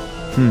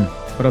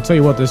 But I'll tell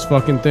you what, this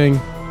fucking thing,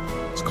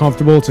 it's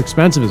comfortable. It's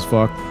expensive as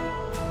fuck.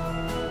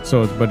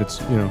 So, but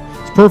it's,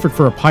 it's perfect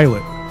for a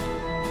pilot.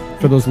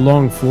 For those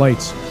long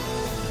flights.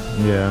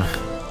 Yeah.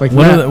 Like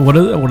What Matt,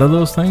 are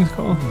those things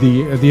called?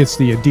 it's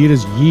the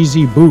Adidas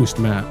Yeezy Boost,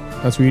 Matt.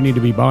 That's what you need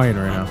to be buying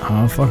right now.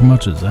 How fuck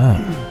much is that?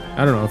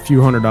 I don't know, a few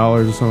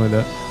 $100s or something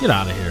like that. Get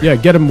out of here. Yeah,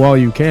 get them while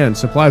you can.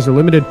 Supplies are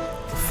limited.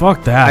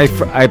 Fuck that.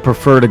 dude. I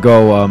prefer to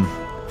go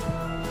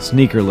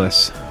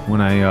sneakerless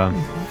when I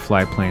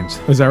fly planes.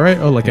 Is that right?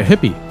 Oh, like a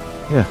hippie.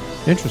 Yeah.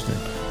 Interesting.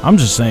 I'm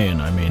just saying.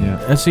 I mean, Yeah.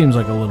 that seems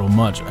like a little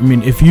much. I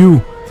mean, if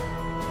you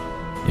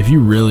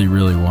really,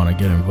 really want to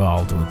get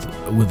involved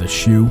with a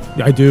shoe,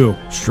 I do.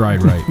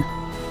 Stride Right.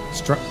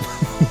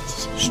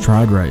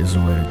 Stride Right is the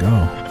way to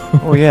go.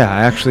 Oh yeah,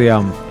 I actually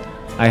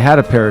I had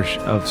a pair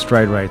of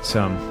Stride Rights.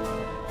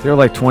 They were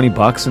like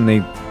 $20, and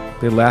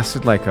they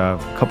lasted like a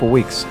couple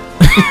weeks.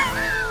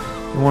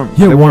 They weren't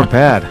Yeah, they well, weren't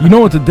bad. You know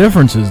what the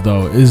difference is,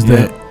 though, is Yeah.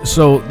 that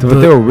So But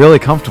they were really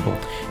comfortable.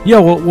 yeah,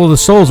 well, the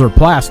soles are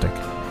plastic,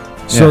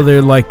 so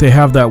Yeah. they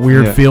have that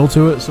weird Yeah. feel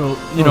to it. So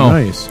you know,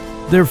 nice.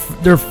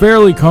 they're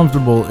fairly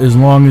comfortable as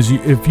long as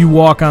if you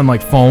walk on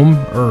like foam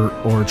or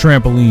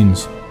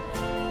trampolines,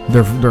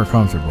 they're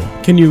comfortable.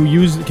 Can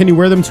you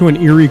wear them to an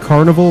Erie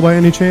carnival by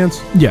any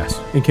chance? Yes.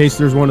 In case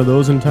there's one of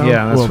those in town?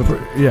 Yeah, that's Well, what,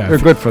 yeah. they're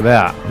good for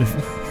that.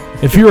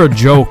 If you're a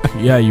joke,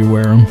 yeah, you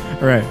wear them.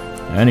 All right.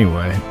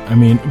 Anyway, I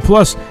mean,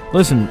 plus,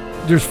 listen,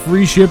 there's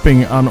free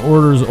shipping on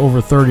orders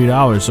over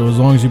 $30. So as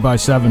long as you buy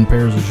 7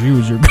 pairs of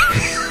shoes, you're.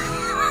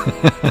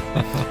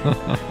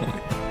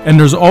 And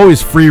there's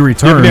always free Do you have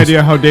returns. any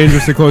idea how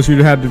dangerously close you'd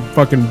had to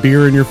fucking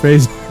beer in your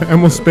face? I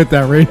almost spit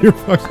that right in your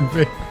fucking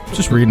face.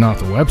 Just reading off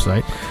the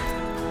website.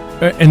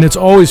 And it's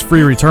always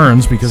free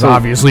returns because So-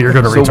 obviously you're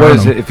going to So return what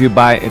is them. it? If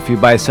you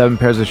buy 7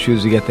 pairs of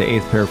shoes, you get the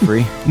 8th pair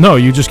free. No,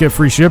 you just get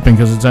free shipping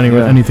because it's Yeah.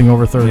 anything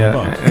over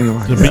 $30.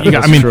 Anyway, But you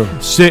got- that's I mean, true.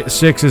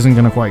 6 isn't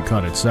going to quite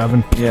cut it.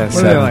 7. Yeah, What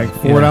are they, like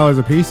 $4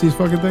 a piece, these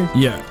fucking things?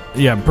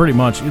 Yeah, pretty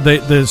much.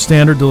 The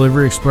standard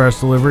delivery, express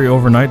delivery,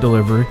 overnight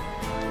delivery,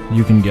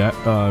 you can get.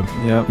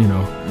 Yep. You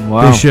know,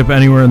 Wow. they ship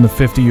anywhere in the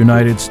 50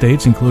 United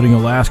States, including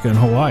Alaska and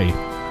Hawaii.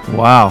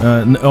 Wow.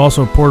 And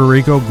also Puerto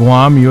Rico,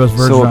 Guam, U.S.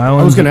 Virgin So,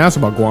 Islands. I was going to ask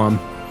about Guam.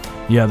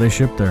 Yeah, they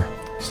ship there.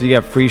 So you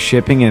got free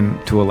shipping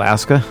to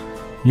Alaska?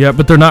 Yeah,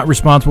 but they're not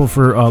responsible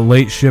for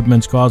late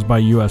shipments caused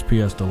by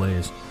USPS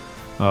delays.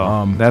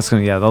 Oh,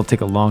 they'll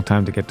take a long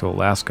time to get to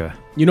Alaska.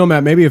 You know,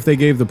 Matt, maybe if they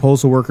gave the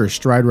postal workers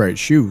Stride Right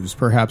shoes,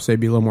 perhaps they'd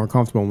be a little more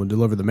comfortable and would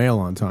deliver the mail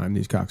on time,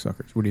 these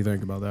cocksuckers. What do you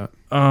think about that?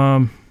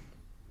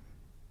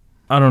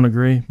 I don't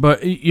agree,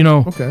 but you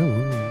know, Okay.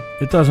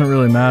 it doesn't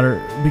really matter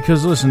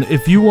because listen,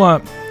 if you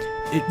want,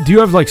 do you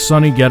have like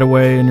Sunny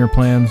Getaway in your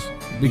plans?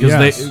 Because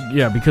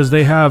Yes.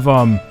 they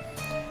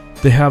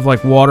have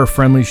like water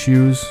friendly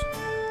shoes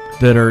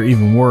that are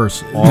even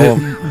worse.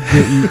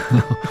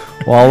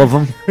 All of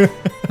them?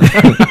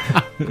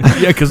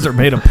 Yeah, because they're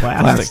made of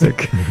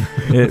plastic.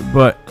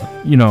 But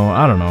you know,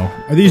 I don't know.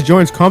 Are these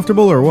joints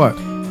comfortable or what?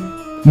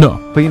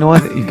 No, But you know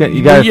what? You got to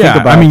yeah,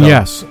 think about I mean, it. though.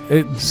 yes.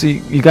 See,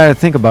 you got to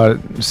think about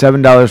it.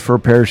 $7 for a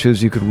pair of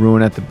shoes you could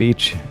ruin at the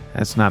beach.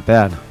 That's not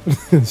bad.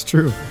 It's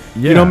true.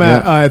 Yeah, You know,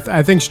 Matt,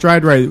 I think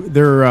Stride Right,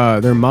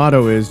 their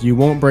motto is you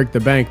won't break the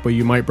bank, but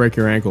you might break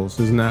your ankles.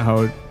 Isn't that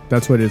how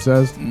that's what it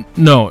says?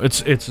 No,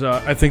 it's.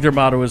 I think their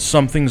motto is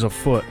 "Something's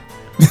afoot."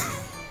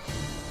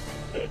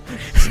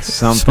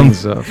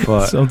 Something's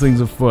afoot.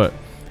 Something's afoot,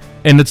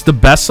 and it's the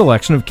best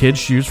selection of kids'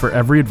 shoes for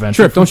every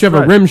adventure. Trip, from don't you have a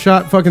Stride. rim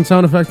shot fucking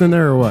sound effect in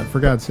there or what? For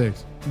God's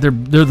sakes. They're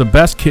the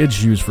best kids'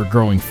 shoes for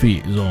growing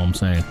feet. Is all I'm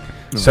saying.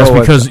 So That's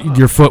it's- because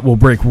your foot will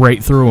break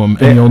right through them,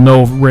 They- and you'll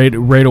know right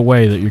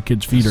away that your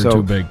kid's feet are So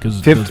too big because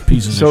fif- those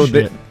pieces so of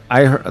shit.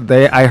 I heard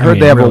they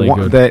mean, have really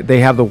good. they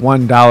have the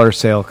 $1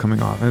 sale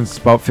coming off, and it's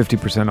about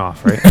 50%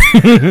 off, right?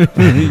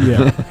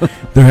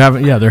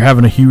 Yeah, they're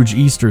having a huge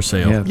Easter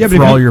sale Yeah, but for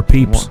if all you- your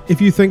peeps. If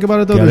you think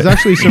about it, though, Get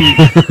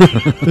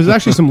there's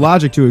actually some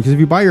logic to it. Because if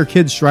you buy your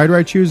kids Stride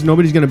Right shoes,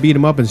 nobody's going to beat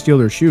them up and steal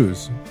their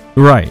shoes.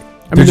 Right.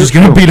 I They're mean, just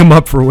they're- gonna beat them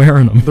up for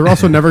wearing them. They're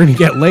also never going to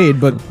get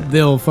laid, but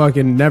they'll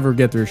fucking never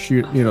get their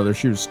their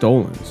shoes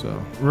stolen. So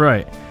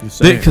Right. just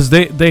saying. Because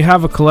they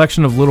have a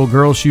collection of little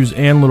girl shoes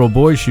and little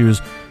boy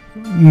shoes,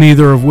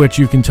 neither of which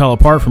you can tell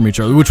apart from each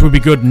other, which would be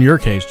good in your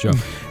case, Joe.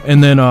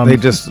 And then they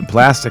just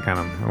plastic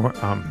on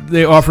them.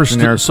 they offer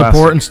generic support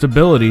plastic. and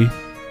stability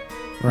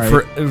right.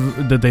 for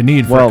that they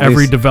need for Well,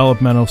 every these-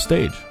 developmental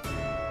stage.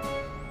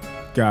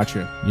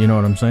 Gotcha. You know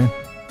what I'm saying?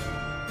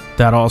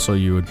 That also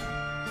you would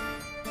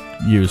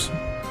use.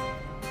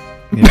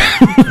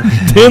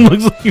 Dan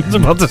looks like he was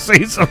about to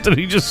say something.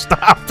 He just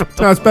stopped.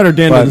 No, it's better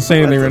Dan But- doesn't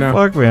say anything right now.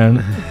 Fuck,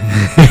 man.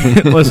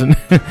 Listen,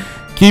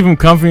 keep them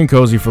comfy and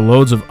cozy for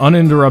loads of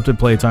uninterrupted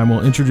playtime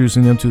while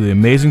introducing them to the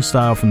amazing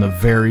style from the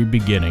very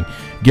beginning.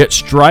 Get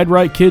Stride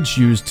Right Kids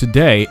shoes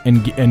today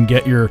and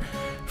get your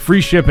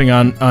free shipping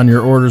on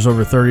your orders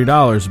over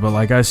 $30. But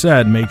like I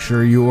said, make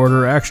sure you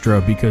order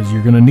extra because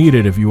you're going to need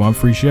it if you want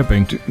free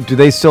shipping. Do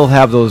they still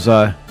have those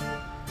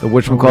the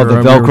whatchamacallit, We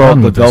were the done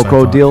Velcro, with the this, I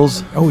Velcro thought.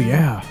 deals? Oh,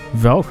 yeah.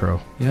 Velcro.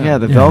 Yeah,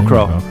 the Yeah,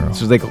 Velcro. yeah, Velcro.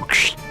 So they go.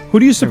 Who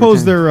do you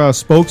suppose their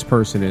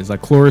spokesperson is? Like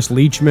Cloris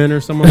Leachman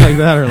or someone like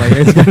that? Or like,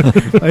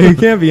 it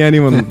can't be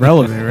anyone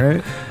relevant,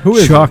 right? Who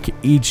is Chuck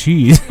E.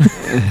 Cheese.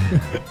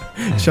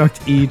 it? Chuck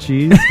E.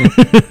 Cheese?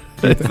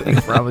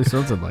 Probably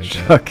something like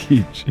that. Chuck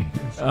E. Cheese.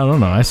 I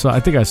don't know. I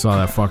think I saw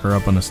that fucker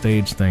up on a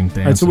stage thing.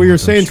 All right, so what you're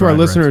saying to our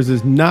listeners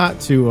is not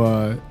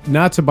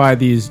to buy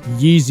these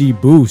Yeezy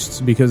Boosts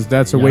because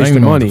that's a waste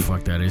of money. What the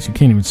fuck that is? You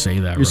can't even say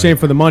that. You're saying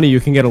for the money you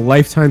can get a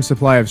lifetime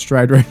supply of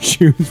Stride Right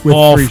shoes with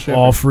free shipping.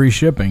 all free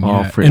shipping,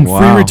 All yeah. free- and free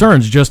wow.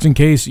 returns, just in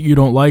case you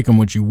don't like them,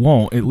 which you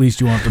won't. At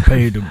least you won't have to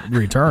pay to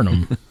return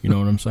them. You know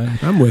what I'm saying?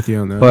 I'm with you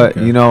on that. But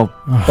okay. you know,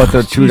 but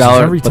the $2 Jesus,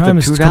 every time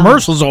but this the $2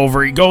 commercial's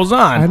over, he goes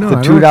on. I know. the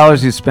I don't-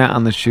 $2 you spent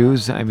on the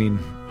shoes. I mean,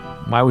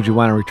 why would you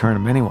want to return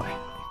them anyway?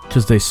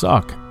 Because they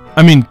suck.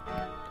 I mean,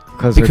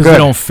 Because because they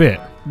don't fit.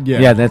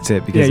 Yeah, that's it.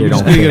 Yeah, Because you're they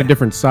just don't gonna get a fit.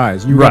 different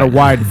size. You got a Right.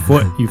 wide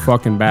foot, you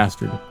fucking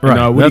bastard. Right,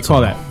 No, what do you that's call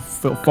all. that?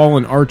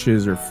 fallen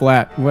arches or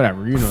flat,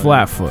 whatever. You know,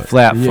 Flat foot.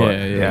 Flat Yeah, foot.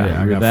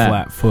 Yeah, I got that.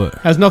 flat foot.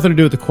 has nothing to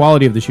do with the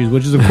quality of the shoes,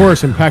 which is of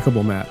course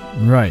impeccable, Matt.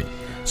 Right.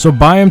 So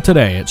buy them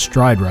today at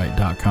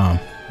StrideRight.com.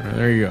 All right,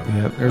 there you go.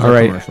 Yep. There's All our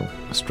right. commercial.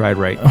 Stride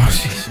right. Oh,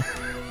 jeez.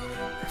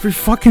 Every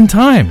fucking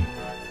time.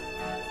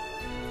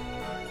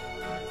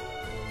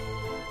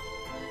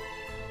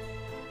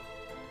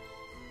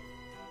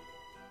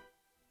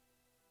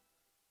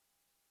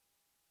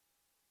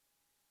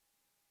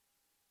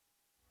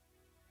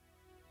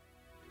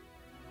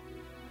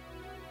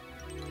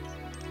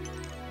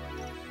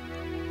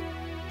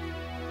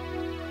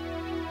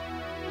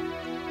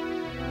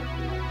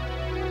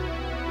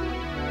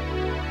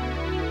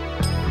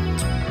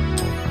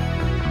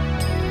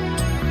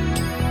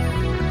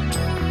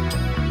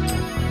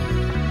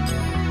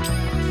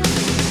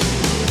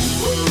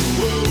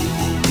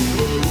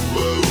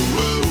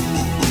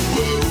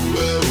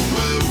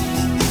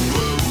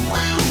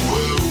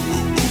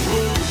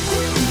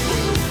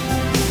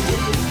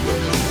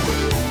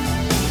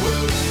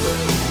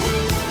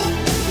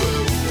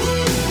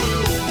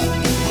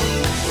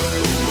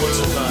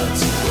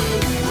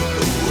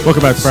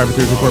 Welcome back to Private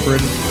Theories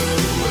Incorporated.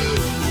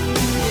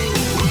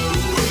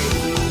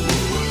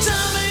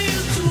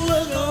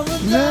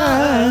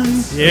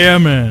 Yeah,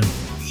 man.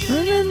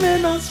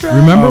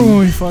 Remember when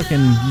we fucking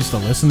used to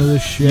listen to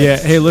this shit? Yeah.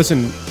 Hey,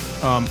 listen.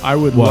 I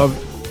would What?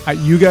 love.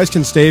 You guys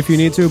can stay if you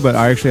need to, but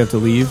I actually have to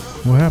leave.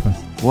 What happened?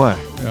 What?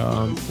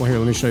 Well, here,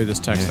 let me show you this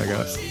text I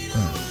got.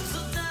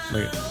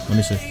 Look at- Let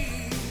me see.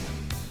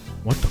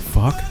 What the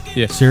fuck?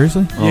 Yeah.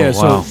 Seriously? Oh, yeah.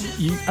 wow.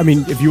 So, I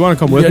mean, if you want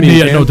to come with Yeah, me,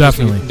 yeah, Dan, no,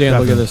 definitely, Dan,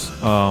 look at definitely. this.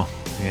 Oh,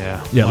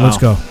 yeah. Yeah, Wow. let's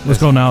go. Let's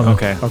go now, though.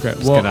 Okay. Okay.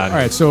 Let's Well, get out of all here.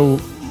 right.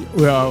 So,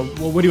 well,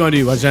 what do you want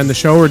to do? Let's end the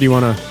show, or do you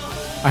want to?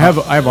 I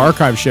have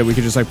archive shit. We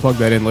could just like plug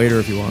that in later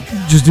if you want.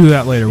 Just do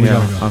that later. We Yeah,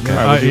 gotta go. okay.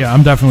 All right, Yeah,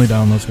 I'm definitely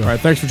down. Let's go. All right.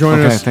 Thanks for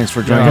joining Okay, us. thanks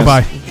for joining us.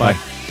 Goodbye. Bye.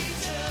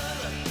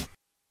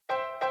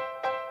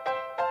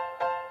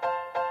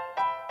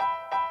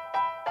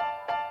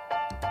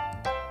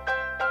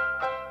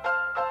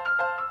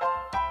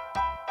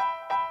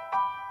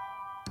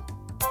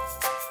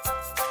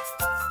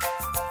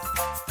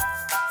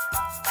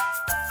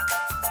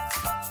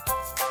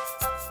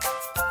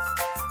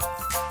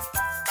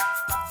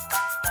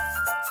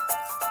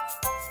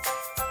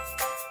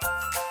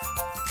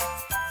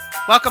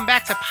 Welcome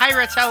back to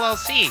Pirates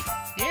LLC.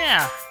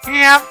 Yeah,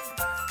 Yep.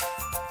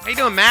 How you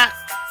doing, Matt?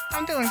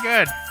 I'm doing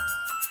good.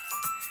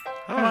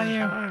 How about you?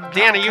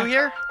 Dan, are you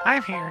here?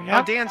 I'm here. Oh,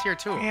 Yeah. Dan's here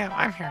too. Yeah,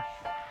 I'm here.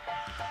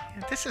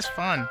 This is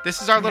fun.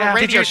 This is our little Yeah.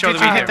 radio show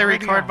Did that you we hit do. the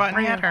record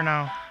button yet or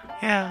no?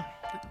 Yeah.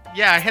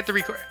 Yeah, I hit the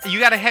record. You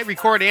got to hit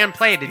record and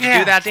play. Did you Yeah,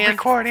 do that, Dan?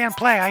 record and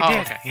play. I Oh, did.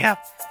 okay.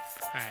 Yep.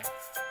 All right.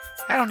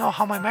 I don't know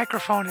how my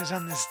microphone is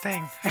on this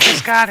thing. I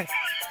just got it.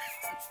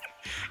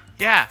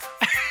 Yeah.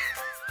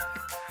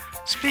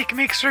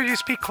 Make sure you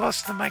speak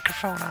close to the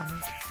microphone on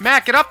me.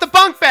 Matt, get off the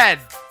bunk bed.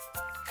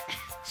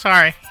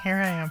 Sorry, here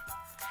I am.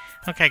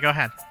 Okay, go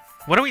ahead.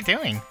 What are we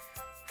doing?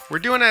 We're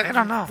doing a. I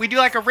don't know. We do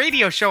like a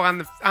radio show on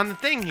the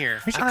thing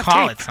here. We should On the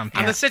call tape. it something.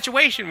 On the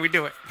situation, we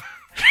do it.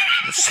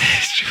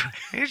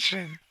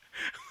 Situation.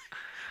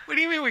 What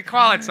do you mean we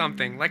call it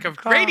something? Like a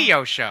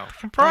radio show?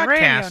 Radio.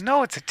 Broadcast.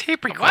 No, it's a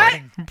tape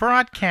recording.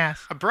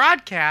 Broadcast. A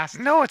broadcast?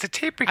 No, it's a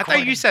tape I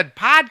recording. thought you said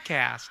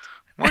podcast.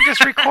 We're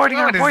just recording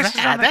our What is voices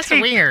that? on the That's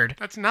tape. weird.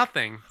 That's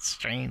nothing.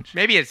 Strange.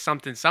 Maybe it's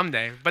something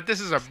someday, but this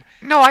is a.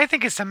 No, I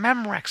think it's a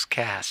Memrex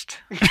cast.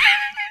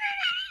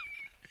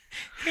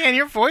 Man,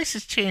 your voice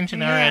is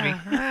changing already.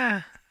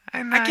 Yeah,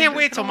 I can't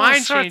wait till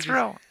mine changes.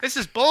 Throat. This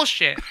is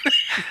bullshit.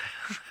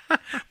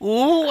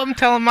 Ooh, I'm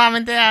telling mom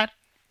and dad.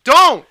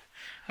 Don't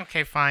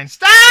Okay, fine.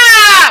 stop.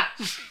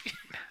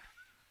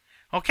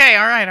 Okay,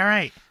 all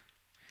right.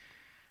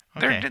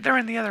 Okay. They're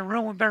in the other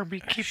room. We better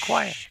keep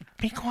quiet. Shh,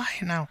 be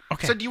quiet now.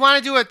 Okay. So do you want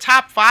to do a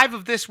top 5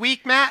 of this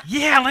week, Matt?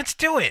 yeah, let's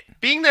do it.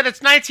 Being that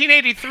it's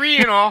 1983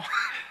 and all,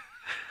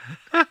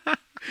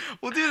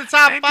 we'll do the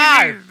top 5.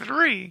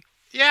 1983.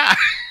 Yeah.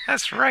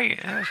 That's right.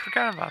 I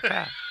forgot about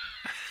that.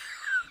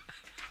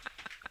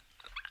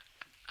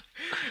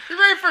 You're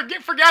very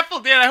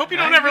forgetful, Dan. I hope you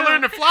don't I ever know.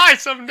 learn to fly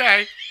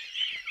someday.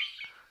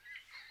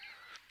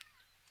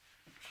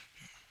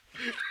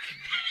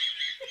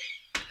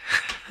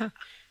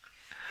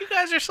 You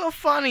guys are so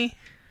funny.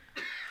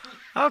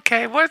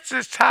 Okay, what's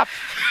this top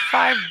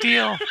 5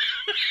 deal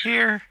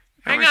here?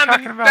 That Hang we're on,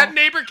 talking about? that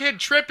neighbor kid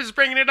Trip is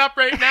bringing it up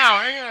right now.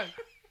 Hang on.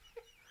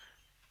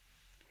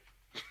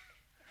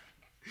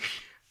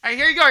 All right,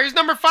 here you go. Here's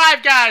number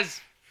 5, guys.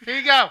 Here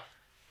you go.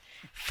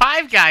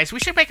 5 Guys. We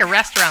should make a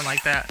restaurant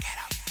like that.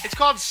 It's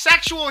called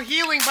Sexual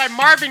Healing by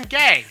Marvin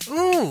Gaye.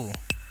 Ooh.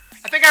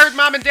 I think I heard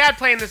Mom and Dad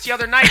playing this the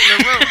other night in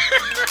their room.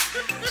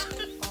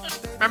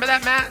 Remember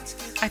that, Matt?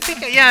 I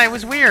think, yeah, it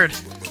was weird.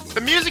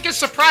 The music is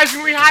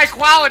surprisingly high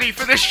quality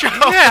for this show.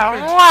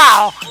 Yeah,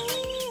 wow.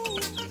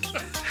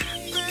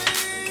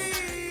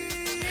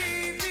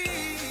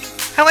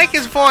 I like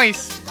his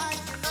voice.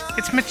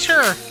 It's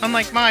mature,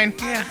 unlike mine.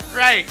 Yeah,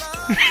 Right.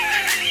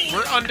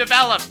 We're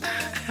undeveloped.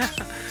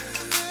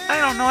 I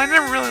don't know. I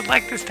never really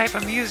liked this type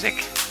of music.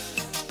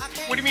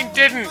 What do you mean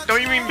didn't?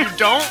 Don't you mean you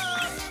don't?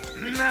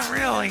 Not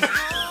really.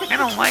 I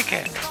don't like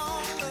it.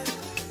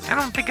 I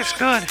don't think it's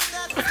good.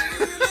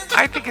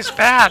 I think it's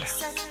bad.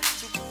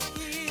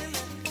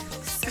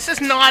 This is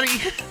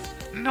naughty.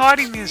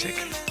 Naughty music.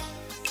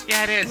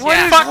 Yeah, it is. What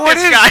yeah. is- Fuck what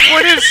this is-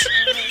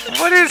 guy.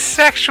 what is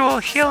sexual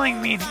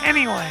healing mean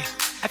anyway?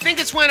 I think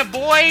it's when a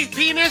boy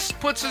penis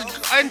puts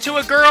into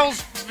a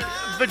girl's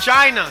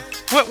vagina.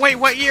 Wait,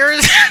 what year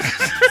is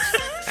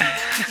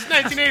It's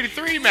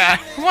 1983, Matt.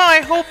 Well,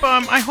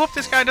 I hope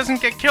this guy doesn't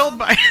get killed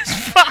by his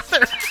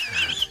father.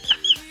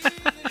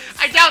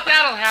 I doubt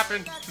that'll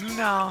happen.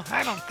 No,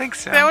 I don't think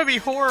so. That would be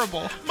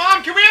horrible.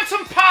 Mom, can we have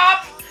some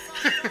pop?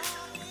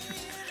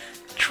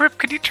 Trip,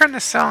 could you turn the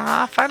song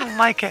off? I don't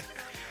like it.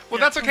 Well,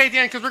 that's okay,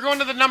 Dan, because we're going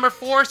to the number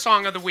 4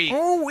 song of the week.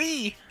 Oh,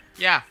 wee.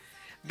 Yeah.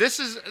 This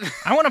is...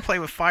 I want to play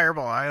with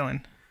Fireball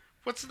Island.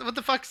 what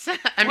the fuck is that?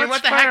 I mean,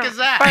 What's what the heck is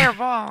that?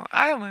 Fireball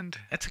Island.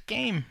 It's a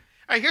game.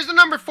 All right, here's the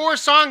number 4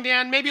 song,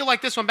 Dan. Maybe you'll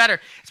like this one better.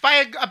 It's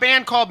by a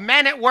band called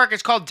Men at Work.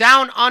 It's called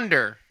Down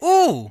Under.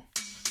 Ooh.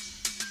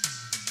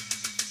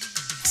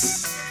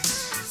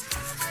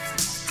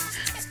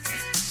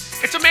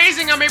 It's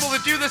amazing I'm able to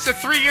do this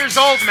at 3 years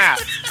old, Matt.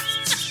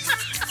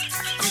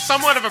 I'm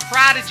somewhat of a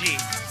prodigy.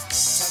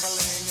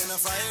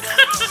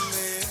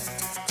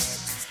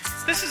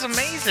 This is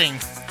amazing.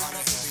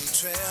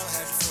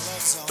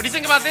 What do you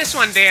think about this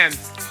one, Dan?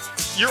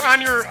 You're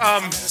on your,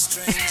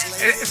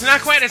 it's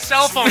not quite a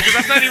cell phone because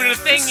that's not even a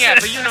thing yet,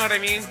 but you know what I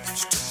mean.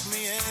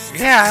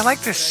 Yeah, I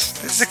like this.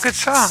 This is a good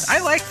song. I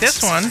like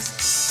this one.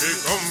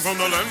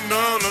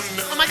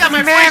 Oh my god,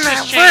 my Man voice at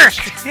has work.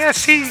 changed. Yeah,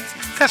 see,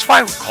 that's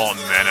why we call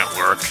them men at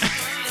work.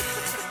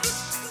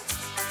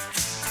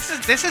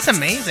 This is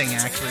amazing,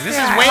 actually. This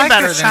Yeah, is I way like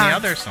better this than song. the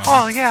other song.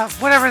 Oh, yeah,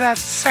 whatever that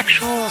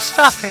sexual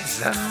stuff is.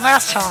 The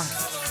last song.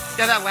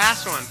 Yeah, that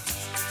last one.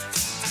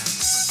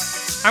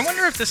 I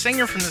wonder if the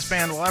singer from this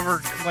band will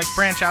ever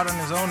branch out on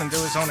his own and do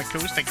his own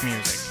acoustic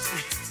music.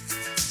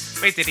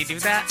 Wait, did he do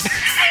that?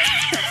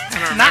 I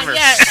don't Not remember.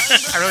 yet.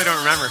 I really don't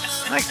remember.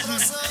 Like,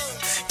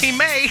 He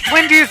may.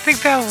 when do you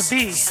think that will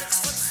be?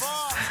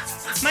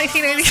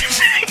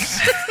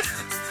 1986.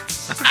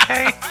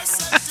 Okay.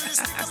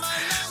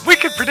 We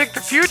could predict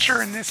the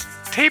future in this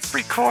tape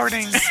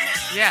recording.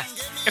 Yeah.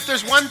 If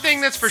there's one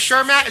thing that's for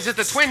sure, Matt, is that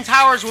the Twin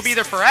Towers will be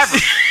there forever.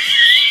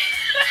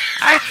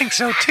 I think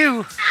so,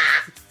 too.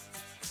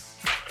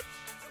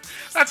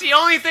 That's the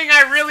only thing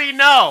I really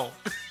know.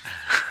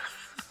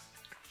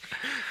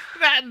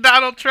 That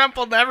Donald Trump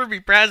will never be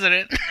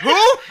president. Who?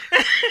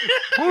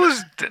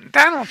 Who's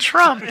Donald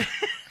Trump?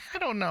 I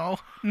don't know.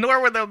 Nor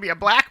will there be a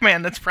black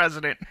man that's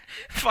president.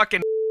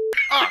 Fucking.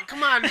 Oh,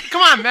 come on,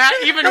 Matt.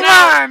 Even Come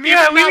now, on,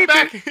 yeah, even we now need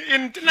back to-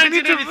 in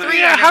 1983.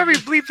 Yeah, I how do we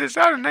guess. bleep this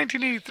out in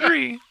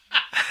 1983?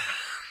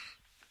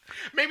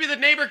 Maybe the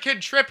neighbor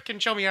kid Trip can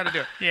show me how to do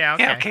it. Yeah,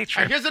 okay. Yeah, okay, All right,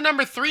 Trip. here's the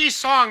number 3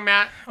 song,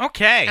 Matt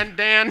Okay. and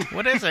Dan.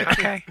 What is it?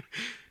 Okay.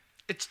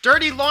 It's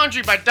 "Dirty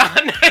Laundry" by Don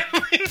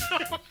Henley.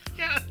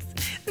 Yes.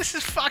 This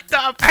is fucked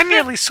up. I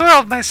nearly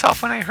soiled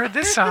myself when I heard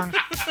this song.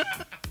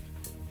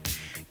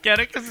 Get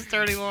it? Because it's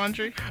dirty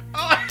laundry.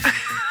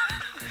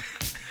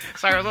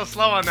 Sorry, I was a little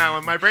slow on that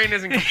one. My brain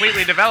isn't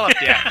completely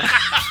developed yet.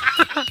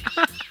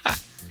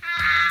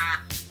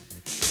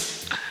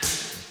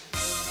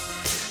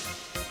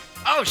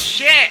 Oh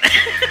shit!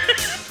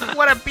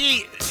 What a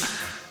beat.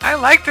 I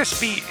like this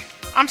beat.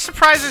 I'm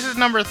surprised this is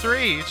number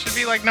 3. It should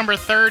be like number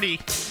 30.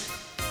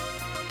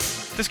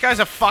 This guy's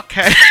a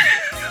fuckhead.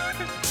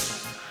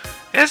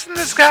 Isn't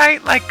this guy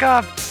like,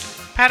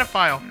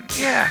 Pedophile.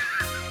 yeah.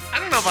 I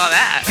don't know about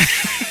that.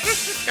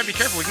 Gotta be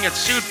careful. We can get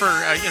sued for,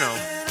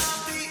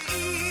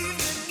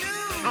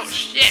 Oh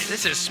shit!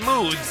 This is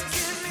smooth.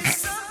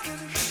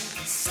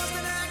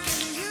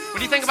 What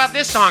do you think about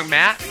this song,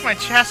 Matt? My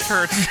chest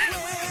hurts.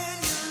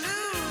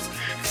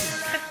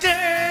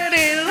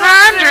 Dirty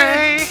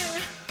Andre!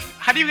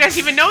 How do you guys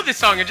even know this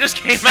song? It just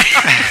came out.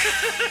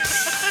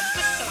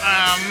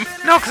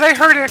 No, because I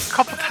heard it a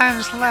couple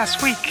times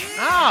last week.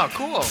 Oh,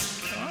 cool.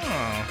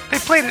 They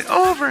played it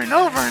over and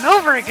over and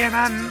over again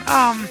on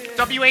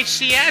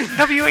WHCN.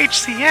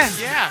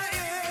 WHCN. Yeah.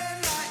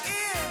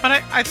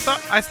 But I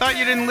thought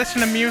you didn't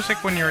listen to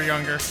music when you were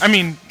younger. I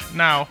mean,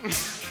 now.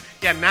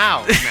 Yeah,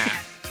 now, Matt.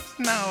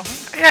 No.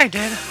 Yeah, I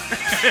did.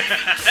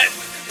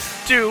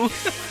 Do.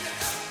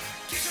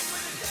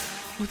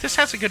 Ooh, this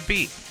has a good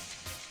beat.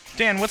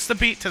 Dan, what's the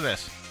beat to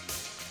this?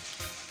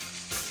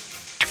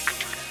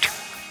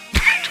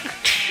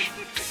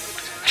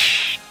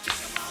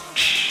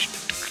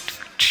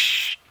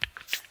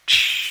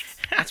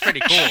 That's pretty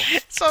cool.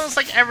 It's almost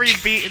like every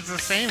beat is the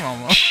same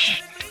almost.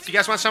 Do you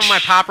guys want some of my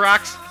Pop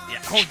Rocks?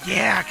 Yeah. Oh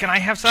yeah, can I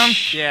have some?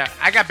 Yeah,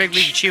 I got Big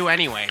League Chew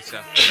anyway,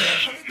 so.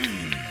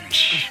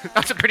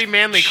 That's a pretty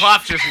manly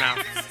cough just now.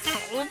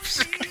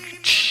 Oops.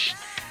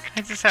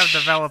 I just have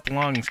developed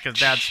lungs because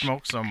Dad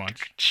smokes so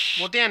much.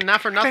 Well, Dan,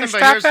 not for Can nothing, I but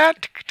stop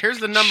that? here's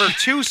the number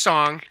 2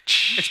 song.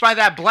 It's by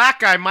that black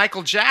guy,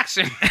 Michael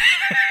Jackson.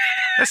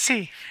 Let's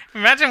see.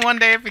 Imagine one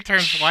day if he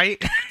turns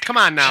white. Come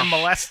on now.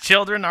 Molest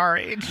children our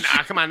age.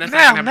 Nah, come on. That's not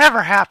That'll gonna...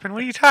 never happen.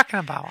 What are you talking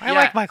about? I Yeah.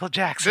 like Michael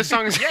Jackson. This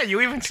song is... Yeah,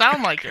 you even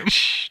sound like him.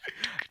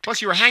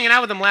 Plus, you were hanging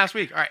out with him last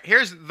week. All right,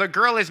 here's The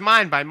Girl Is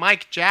Mine by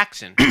Mike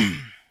Jackson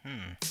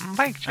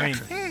Mike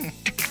Jackson.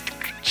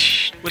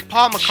 with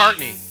Paul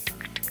McCartney.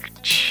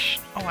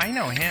 Oh, I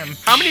know him.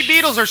 How many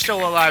Beatles are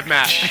still alive,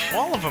 Matt?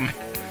 All of them.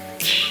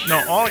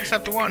 No, all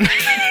except one.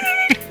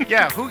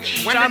 Yeah, who?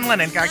 When John did-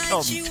 Lennon got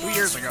killed 2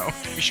 years ago.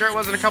 You sure it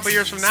wasn't a couple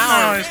years from now?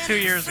 No, or- it was 2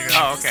 years ago.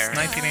 Oh, okay.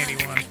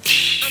 1981.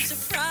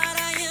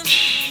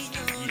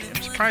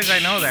 I'm surprised I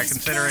know that,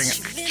 considering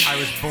I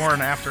was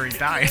born after he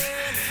died.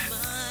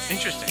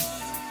 Interesting.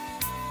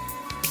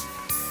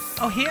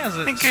 Oh, he has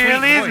a The sweet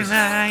girl is voice.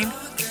 mine.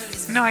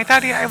 No, I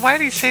thought why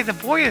did he say the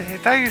boy? I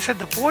thought you said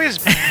the boy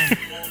is mine.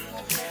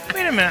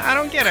 Wait a minute, I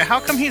don't get it. How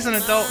come he's an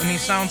adult and he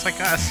sounds like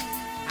us?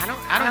 I don't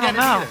I get don't it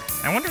know. either.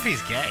 I wonder if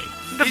he's gay.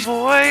 The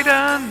boy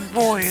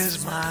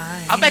is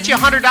mine. I'll bet you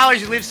 $100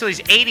 he lives till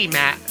he's 80,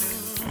 Matt.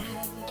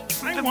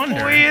 I wonder.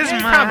 boy is He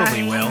mine.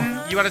 probably will.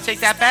 You want to take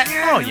that bet?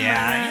 Oh,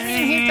 yeah.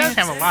 He does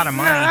have a lot of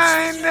money.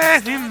 Mine,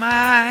 daddy,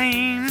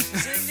 mine.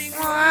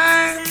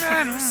 Wine,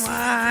 daddy,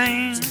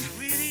 wine.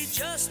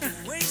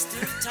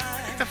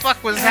 What the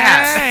fuck was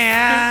that?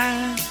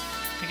 Yeah,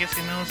 I guess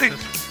he knows The-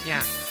 this.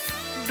 Yeah.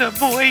 the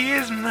boy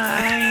is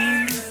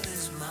mine.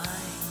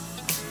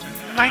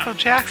 Michael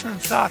Jackson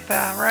thought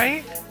that,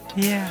 right?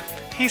 Yeah.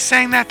 He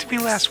sang that to me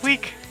last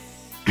week.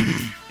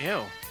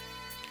 Ew.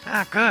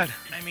 Ah, good.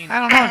 I mean, I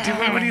don't know,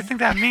 dude. What do you think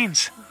that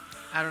means?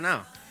 I don't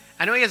know.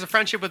 I know he has a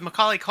friendship with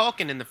Macaulay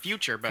Culkin in the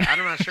future, but I'm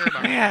not sure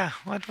about that. Yeah,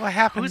 what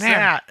happened who's there?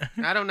 that?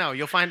 I don't know.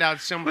 You'll find out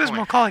at some Who's point.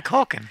 Macaulay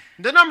Culkin?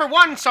 The number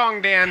one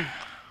song, Dan,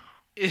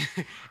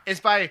 is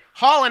by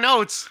Hall &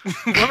 Oates,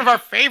 one of our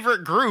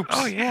favorite groups.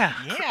 Oh yeah.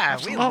 Yeah, we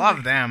Absolutely.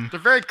 love them. They're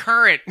very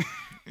current.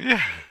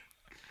 Yeah.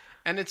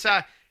 And it's,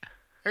 here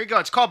you go.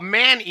 It's called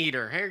Man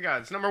Eater. Here you go.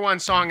 It's number one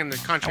song in the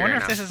I country wonder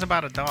right if now. this is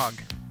about a dog.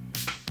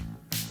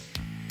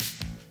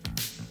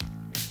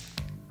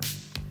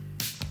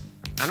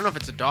 I don't know if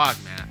it's a dog,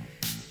 Matt.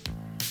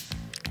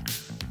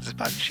 It's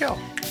about Jill.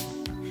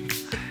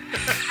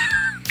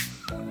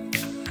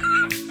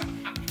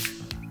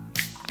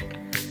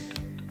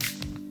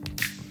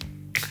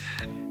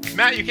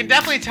 Matt, you can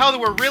definitely tell that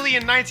we're really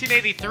in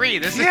 1983.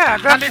 This is Yeah,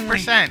 definitely.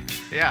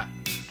 100%. Yeah.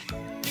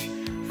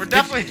 We're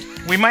definitely...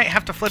 We might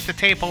have to flip the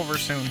tape over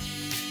soon.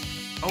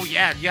 Oh,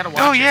 yeah. You gotta watch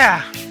Oh it.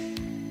 yeah.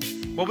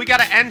 Well, we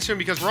gotta end soon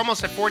because we're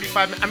almost at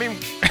 45 minutes. I mean,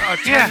 10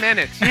 Yeah.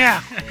 minutes.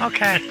 Yeah.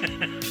 Okay.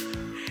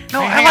 No,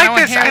 Hey, I hang on, like I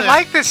wanna this. hear I this.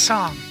 like this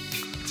song.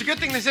 It's a good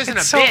thing this isn't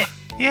It's a so. bit.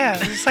 Yeah.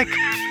 It's like.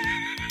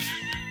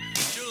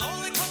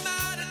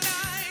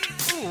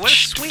 Ooh, what a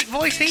sweet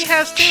voice he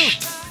has, too.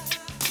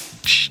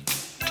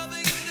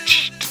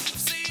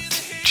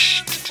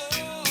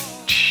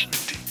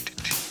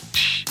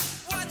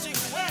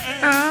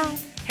 Oh,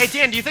 Hey,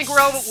 Dan, do you think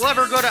we'll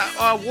ever go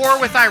to war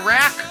with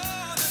Iraq?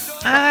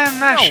 I'm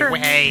not No sure.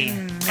 way.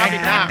 Probably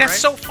Yeah, not, That's right?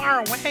 so far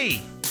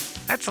away.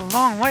 That's a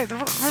long way.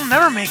 We'll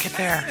never make it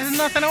there. There's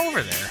nothing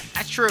over there.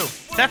 That's true.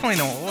 Definitely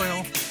no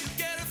oil.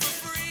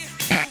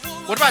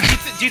 What about,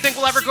 do you think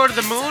we'll ever go to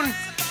the moon?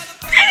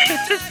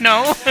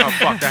 No. Oh,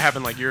 fuck, that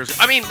happened like years ago.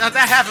 I mean, that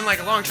happened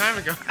like a long time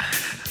ago.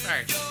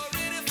 Sorry.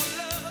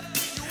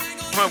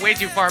 I went way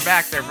too far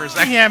back there for a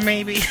second. Yeah,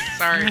 maybe.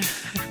 Sorry.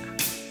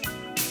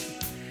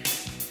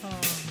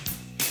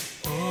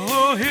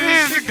 Oh,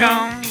 here she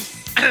comes.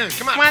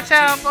 Come on. Watch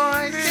out,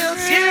 boys. She'll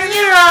tear Tear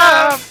you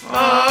up.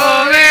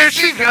 Oh, there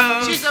she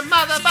goes. She's a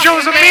motherfucking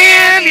Joe's a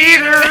man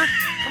eater.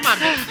 Come on,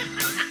 bitch.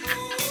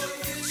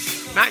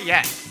 Not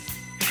yet.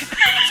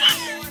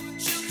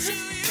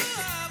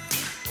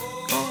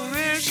 Oh,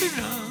 there she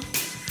goes.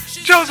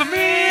 Joe's a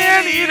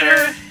man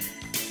eater.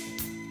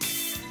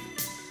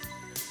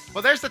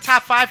 Well, there's the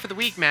top 5 for the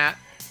week, Matt.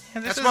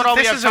 Yeah, That's about all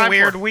we this have is time a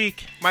weird for.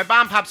 week. My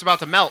bomb pop's about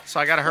to melt, so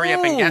I gotta hurry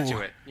up and get to Ooh.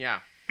 it. Yeah.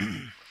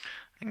 I'm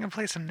gonna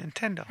play some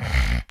Nintendo.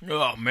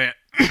 Oh, man.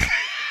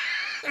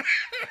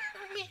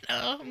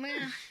 Oh,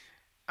 man.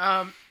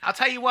 I'll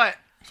tell you what.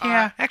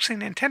 Yeah, actually,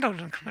 Nintendo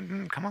didn't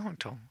come out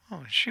until.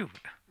 Oh shoot.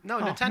 No,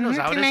 Nintendo's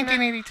out, isn't it?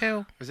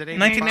 1982. Was it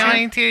 85?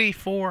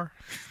 1984.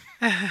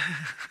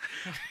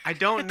 I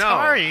don't know.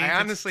 Atari. I It's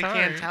honestly Atari.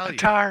 can't tell you.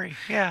 Atari.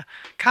 Yeah,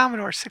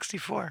 Commodore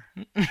 64.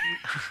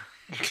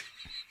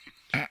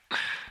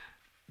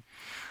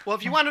 Well,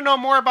 if you want to know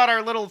more about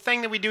our little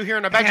thing that we do here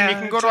in our bedroom, Yeah, you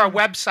can go it's to our on-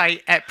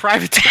 website at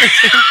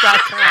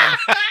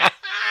privateersinc.com.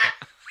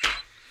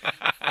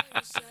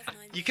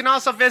 You can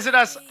also visit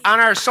us on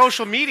our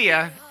social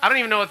media. I don't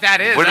even know what that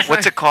is.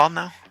 What's it called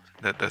now?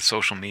 The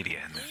social media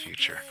in the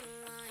future.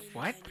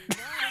 What?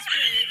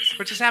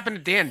 What just happened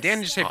to Dan?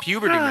 Dan just hit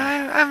puberty,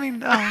 man. I mean,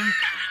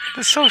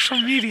 the social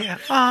media.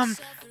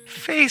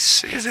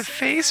 Face. Is it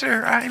face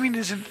or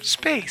is it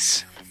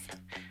space?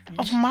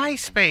 Oh,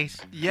 MySpace.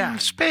 Yeah.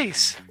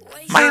 Space.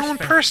 My own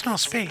personal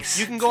space.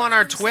 You can go on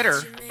our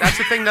Twitter. That's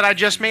the thing that I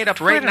just made up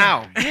right Twitter.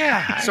 now.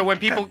 Yeah. So when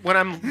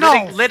I'm No,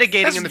 litigating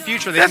that's- in the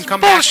future, they that's can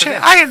come back to bullshit.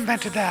 this. I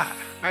invented that. All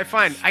right,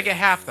 fine. I get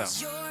half, though.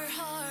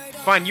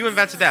 Fine, you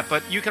invented that,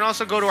 but you can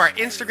also go to our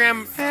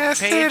Instagram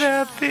Messed page. it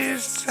up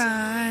this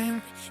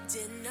time.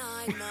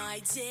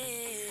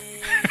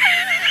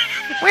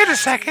 Wait a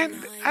second.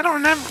 I don't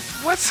remember.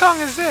 What song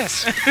is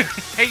this?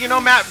 Hey, you know,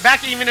 Matt,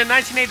 back even in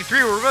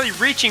 1983, we were really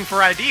reaching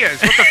for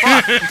ideas. What the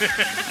fuck?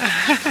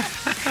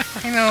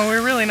 You know,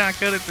 we're really not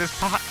good at this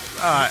odd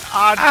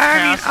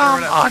I mean, cast or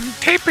whatever. on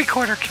Tape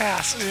Recorder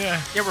Cast.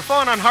 Yeah. Yeah, we're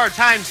falling on hard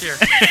times here.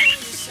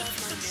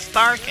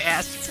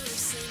 Starcast.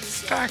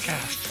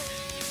 Starcast.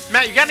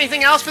 Matt, you got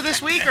anything else for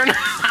this week or not?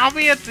 I'll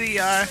be at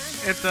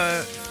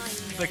the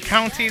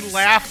county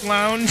laugh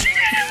lounge.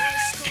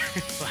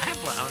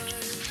 Laugh Lounge.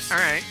 All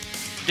right.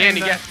 Dan,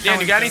 you got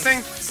County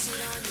anything?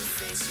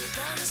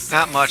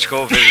 Not much.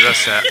 Go visit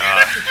us at.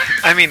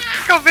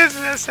 Go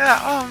visit us at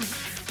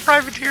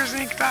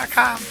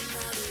privateersinc.com.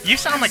 You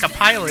sound like a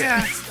pilot.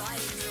 Yeah.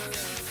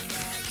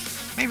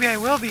 Maybe I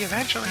will be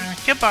eventually.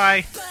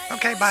 Goodbye.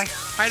 Okay, bye.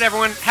 All right,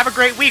 everyone. Have a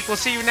great week. We'll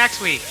see you next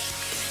week.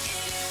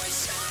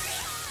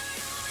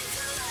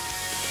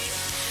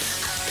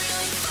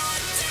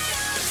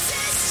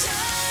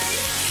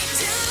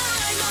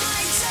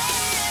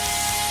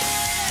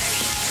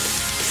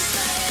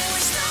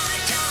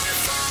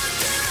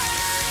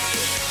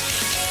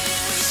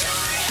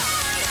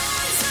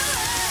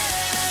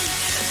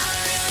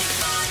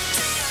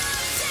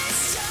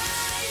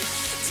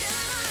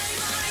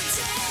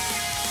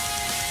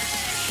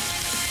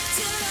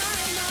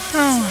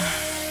 Oh,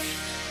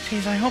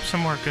 geez, I hope some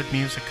more good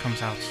music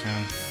comes out soon.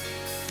 I'm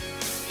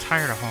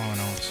tired of Hall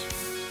 &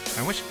 Oates.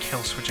 I wish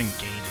Kill Switch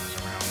Engage was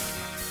around.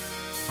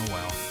 Oh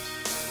well.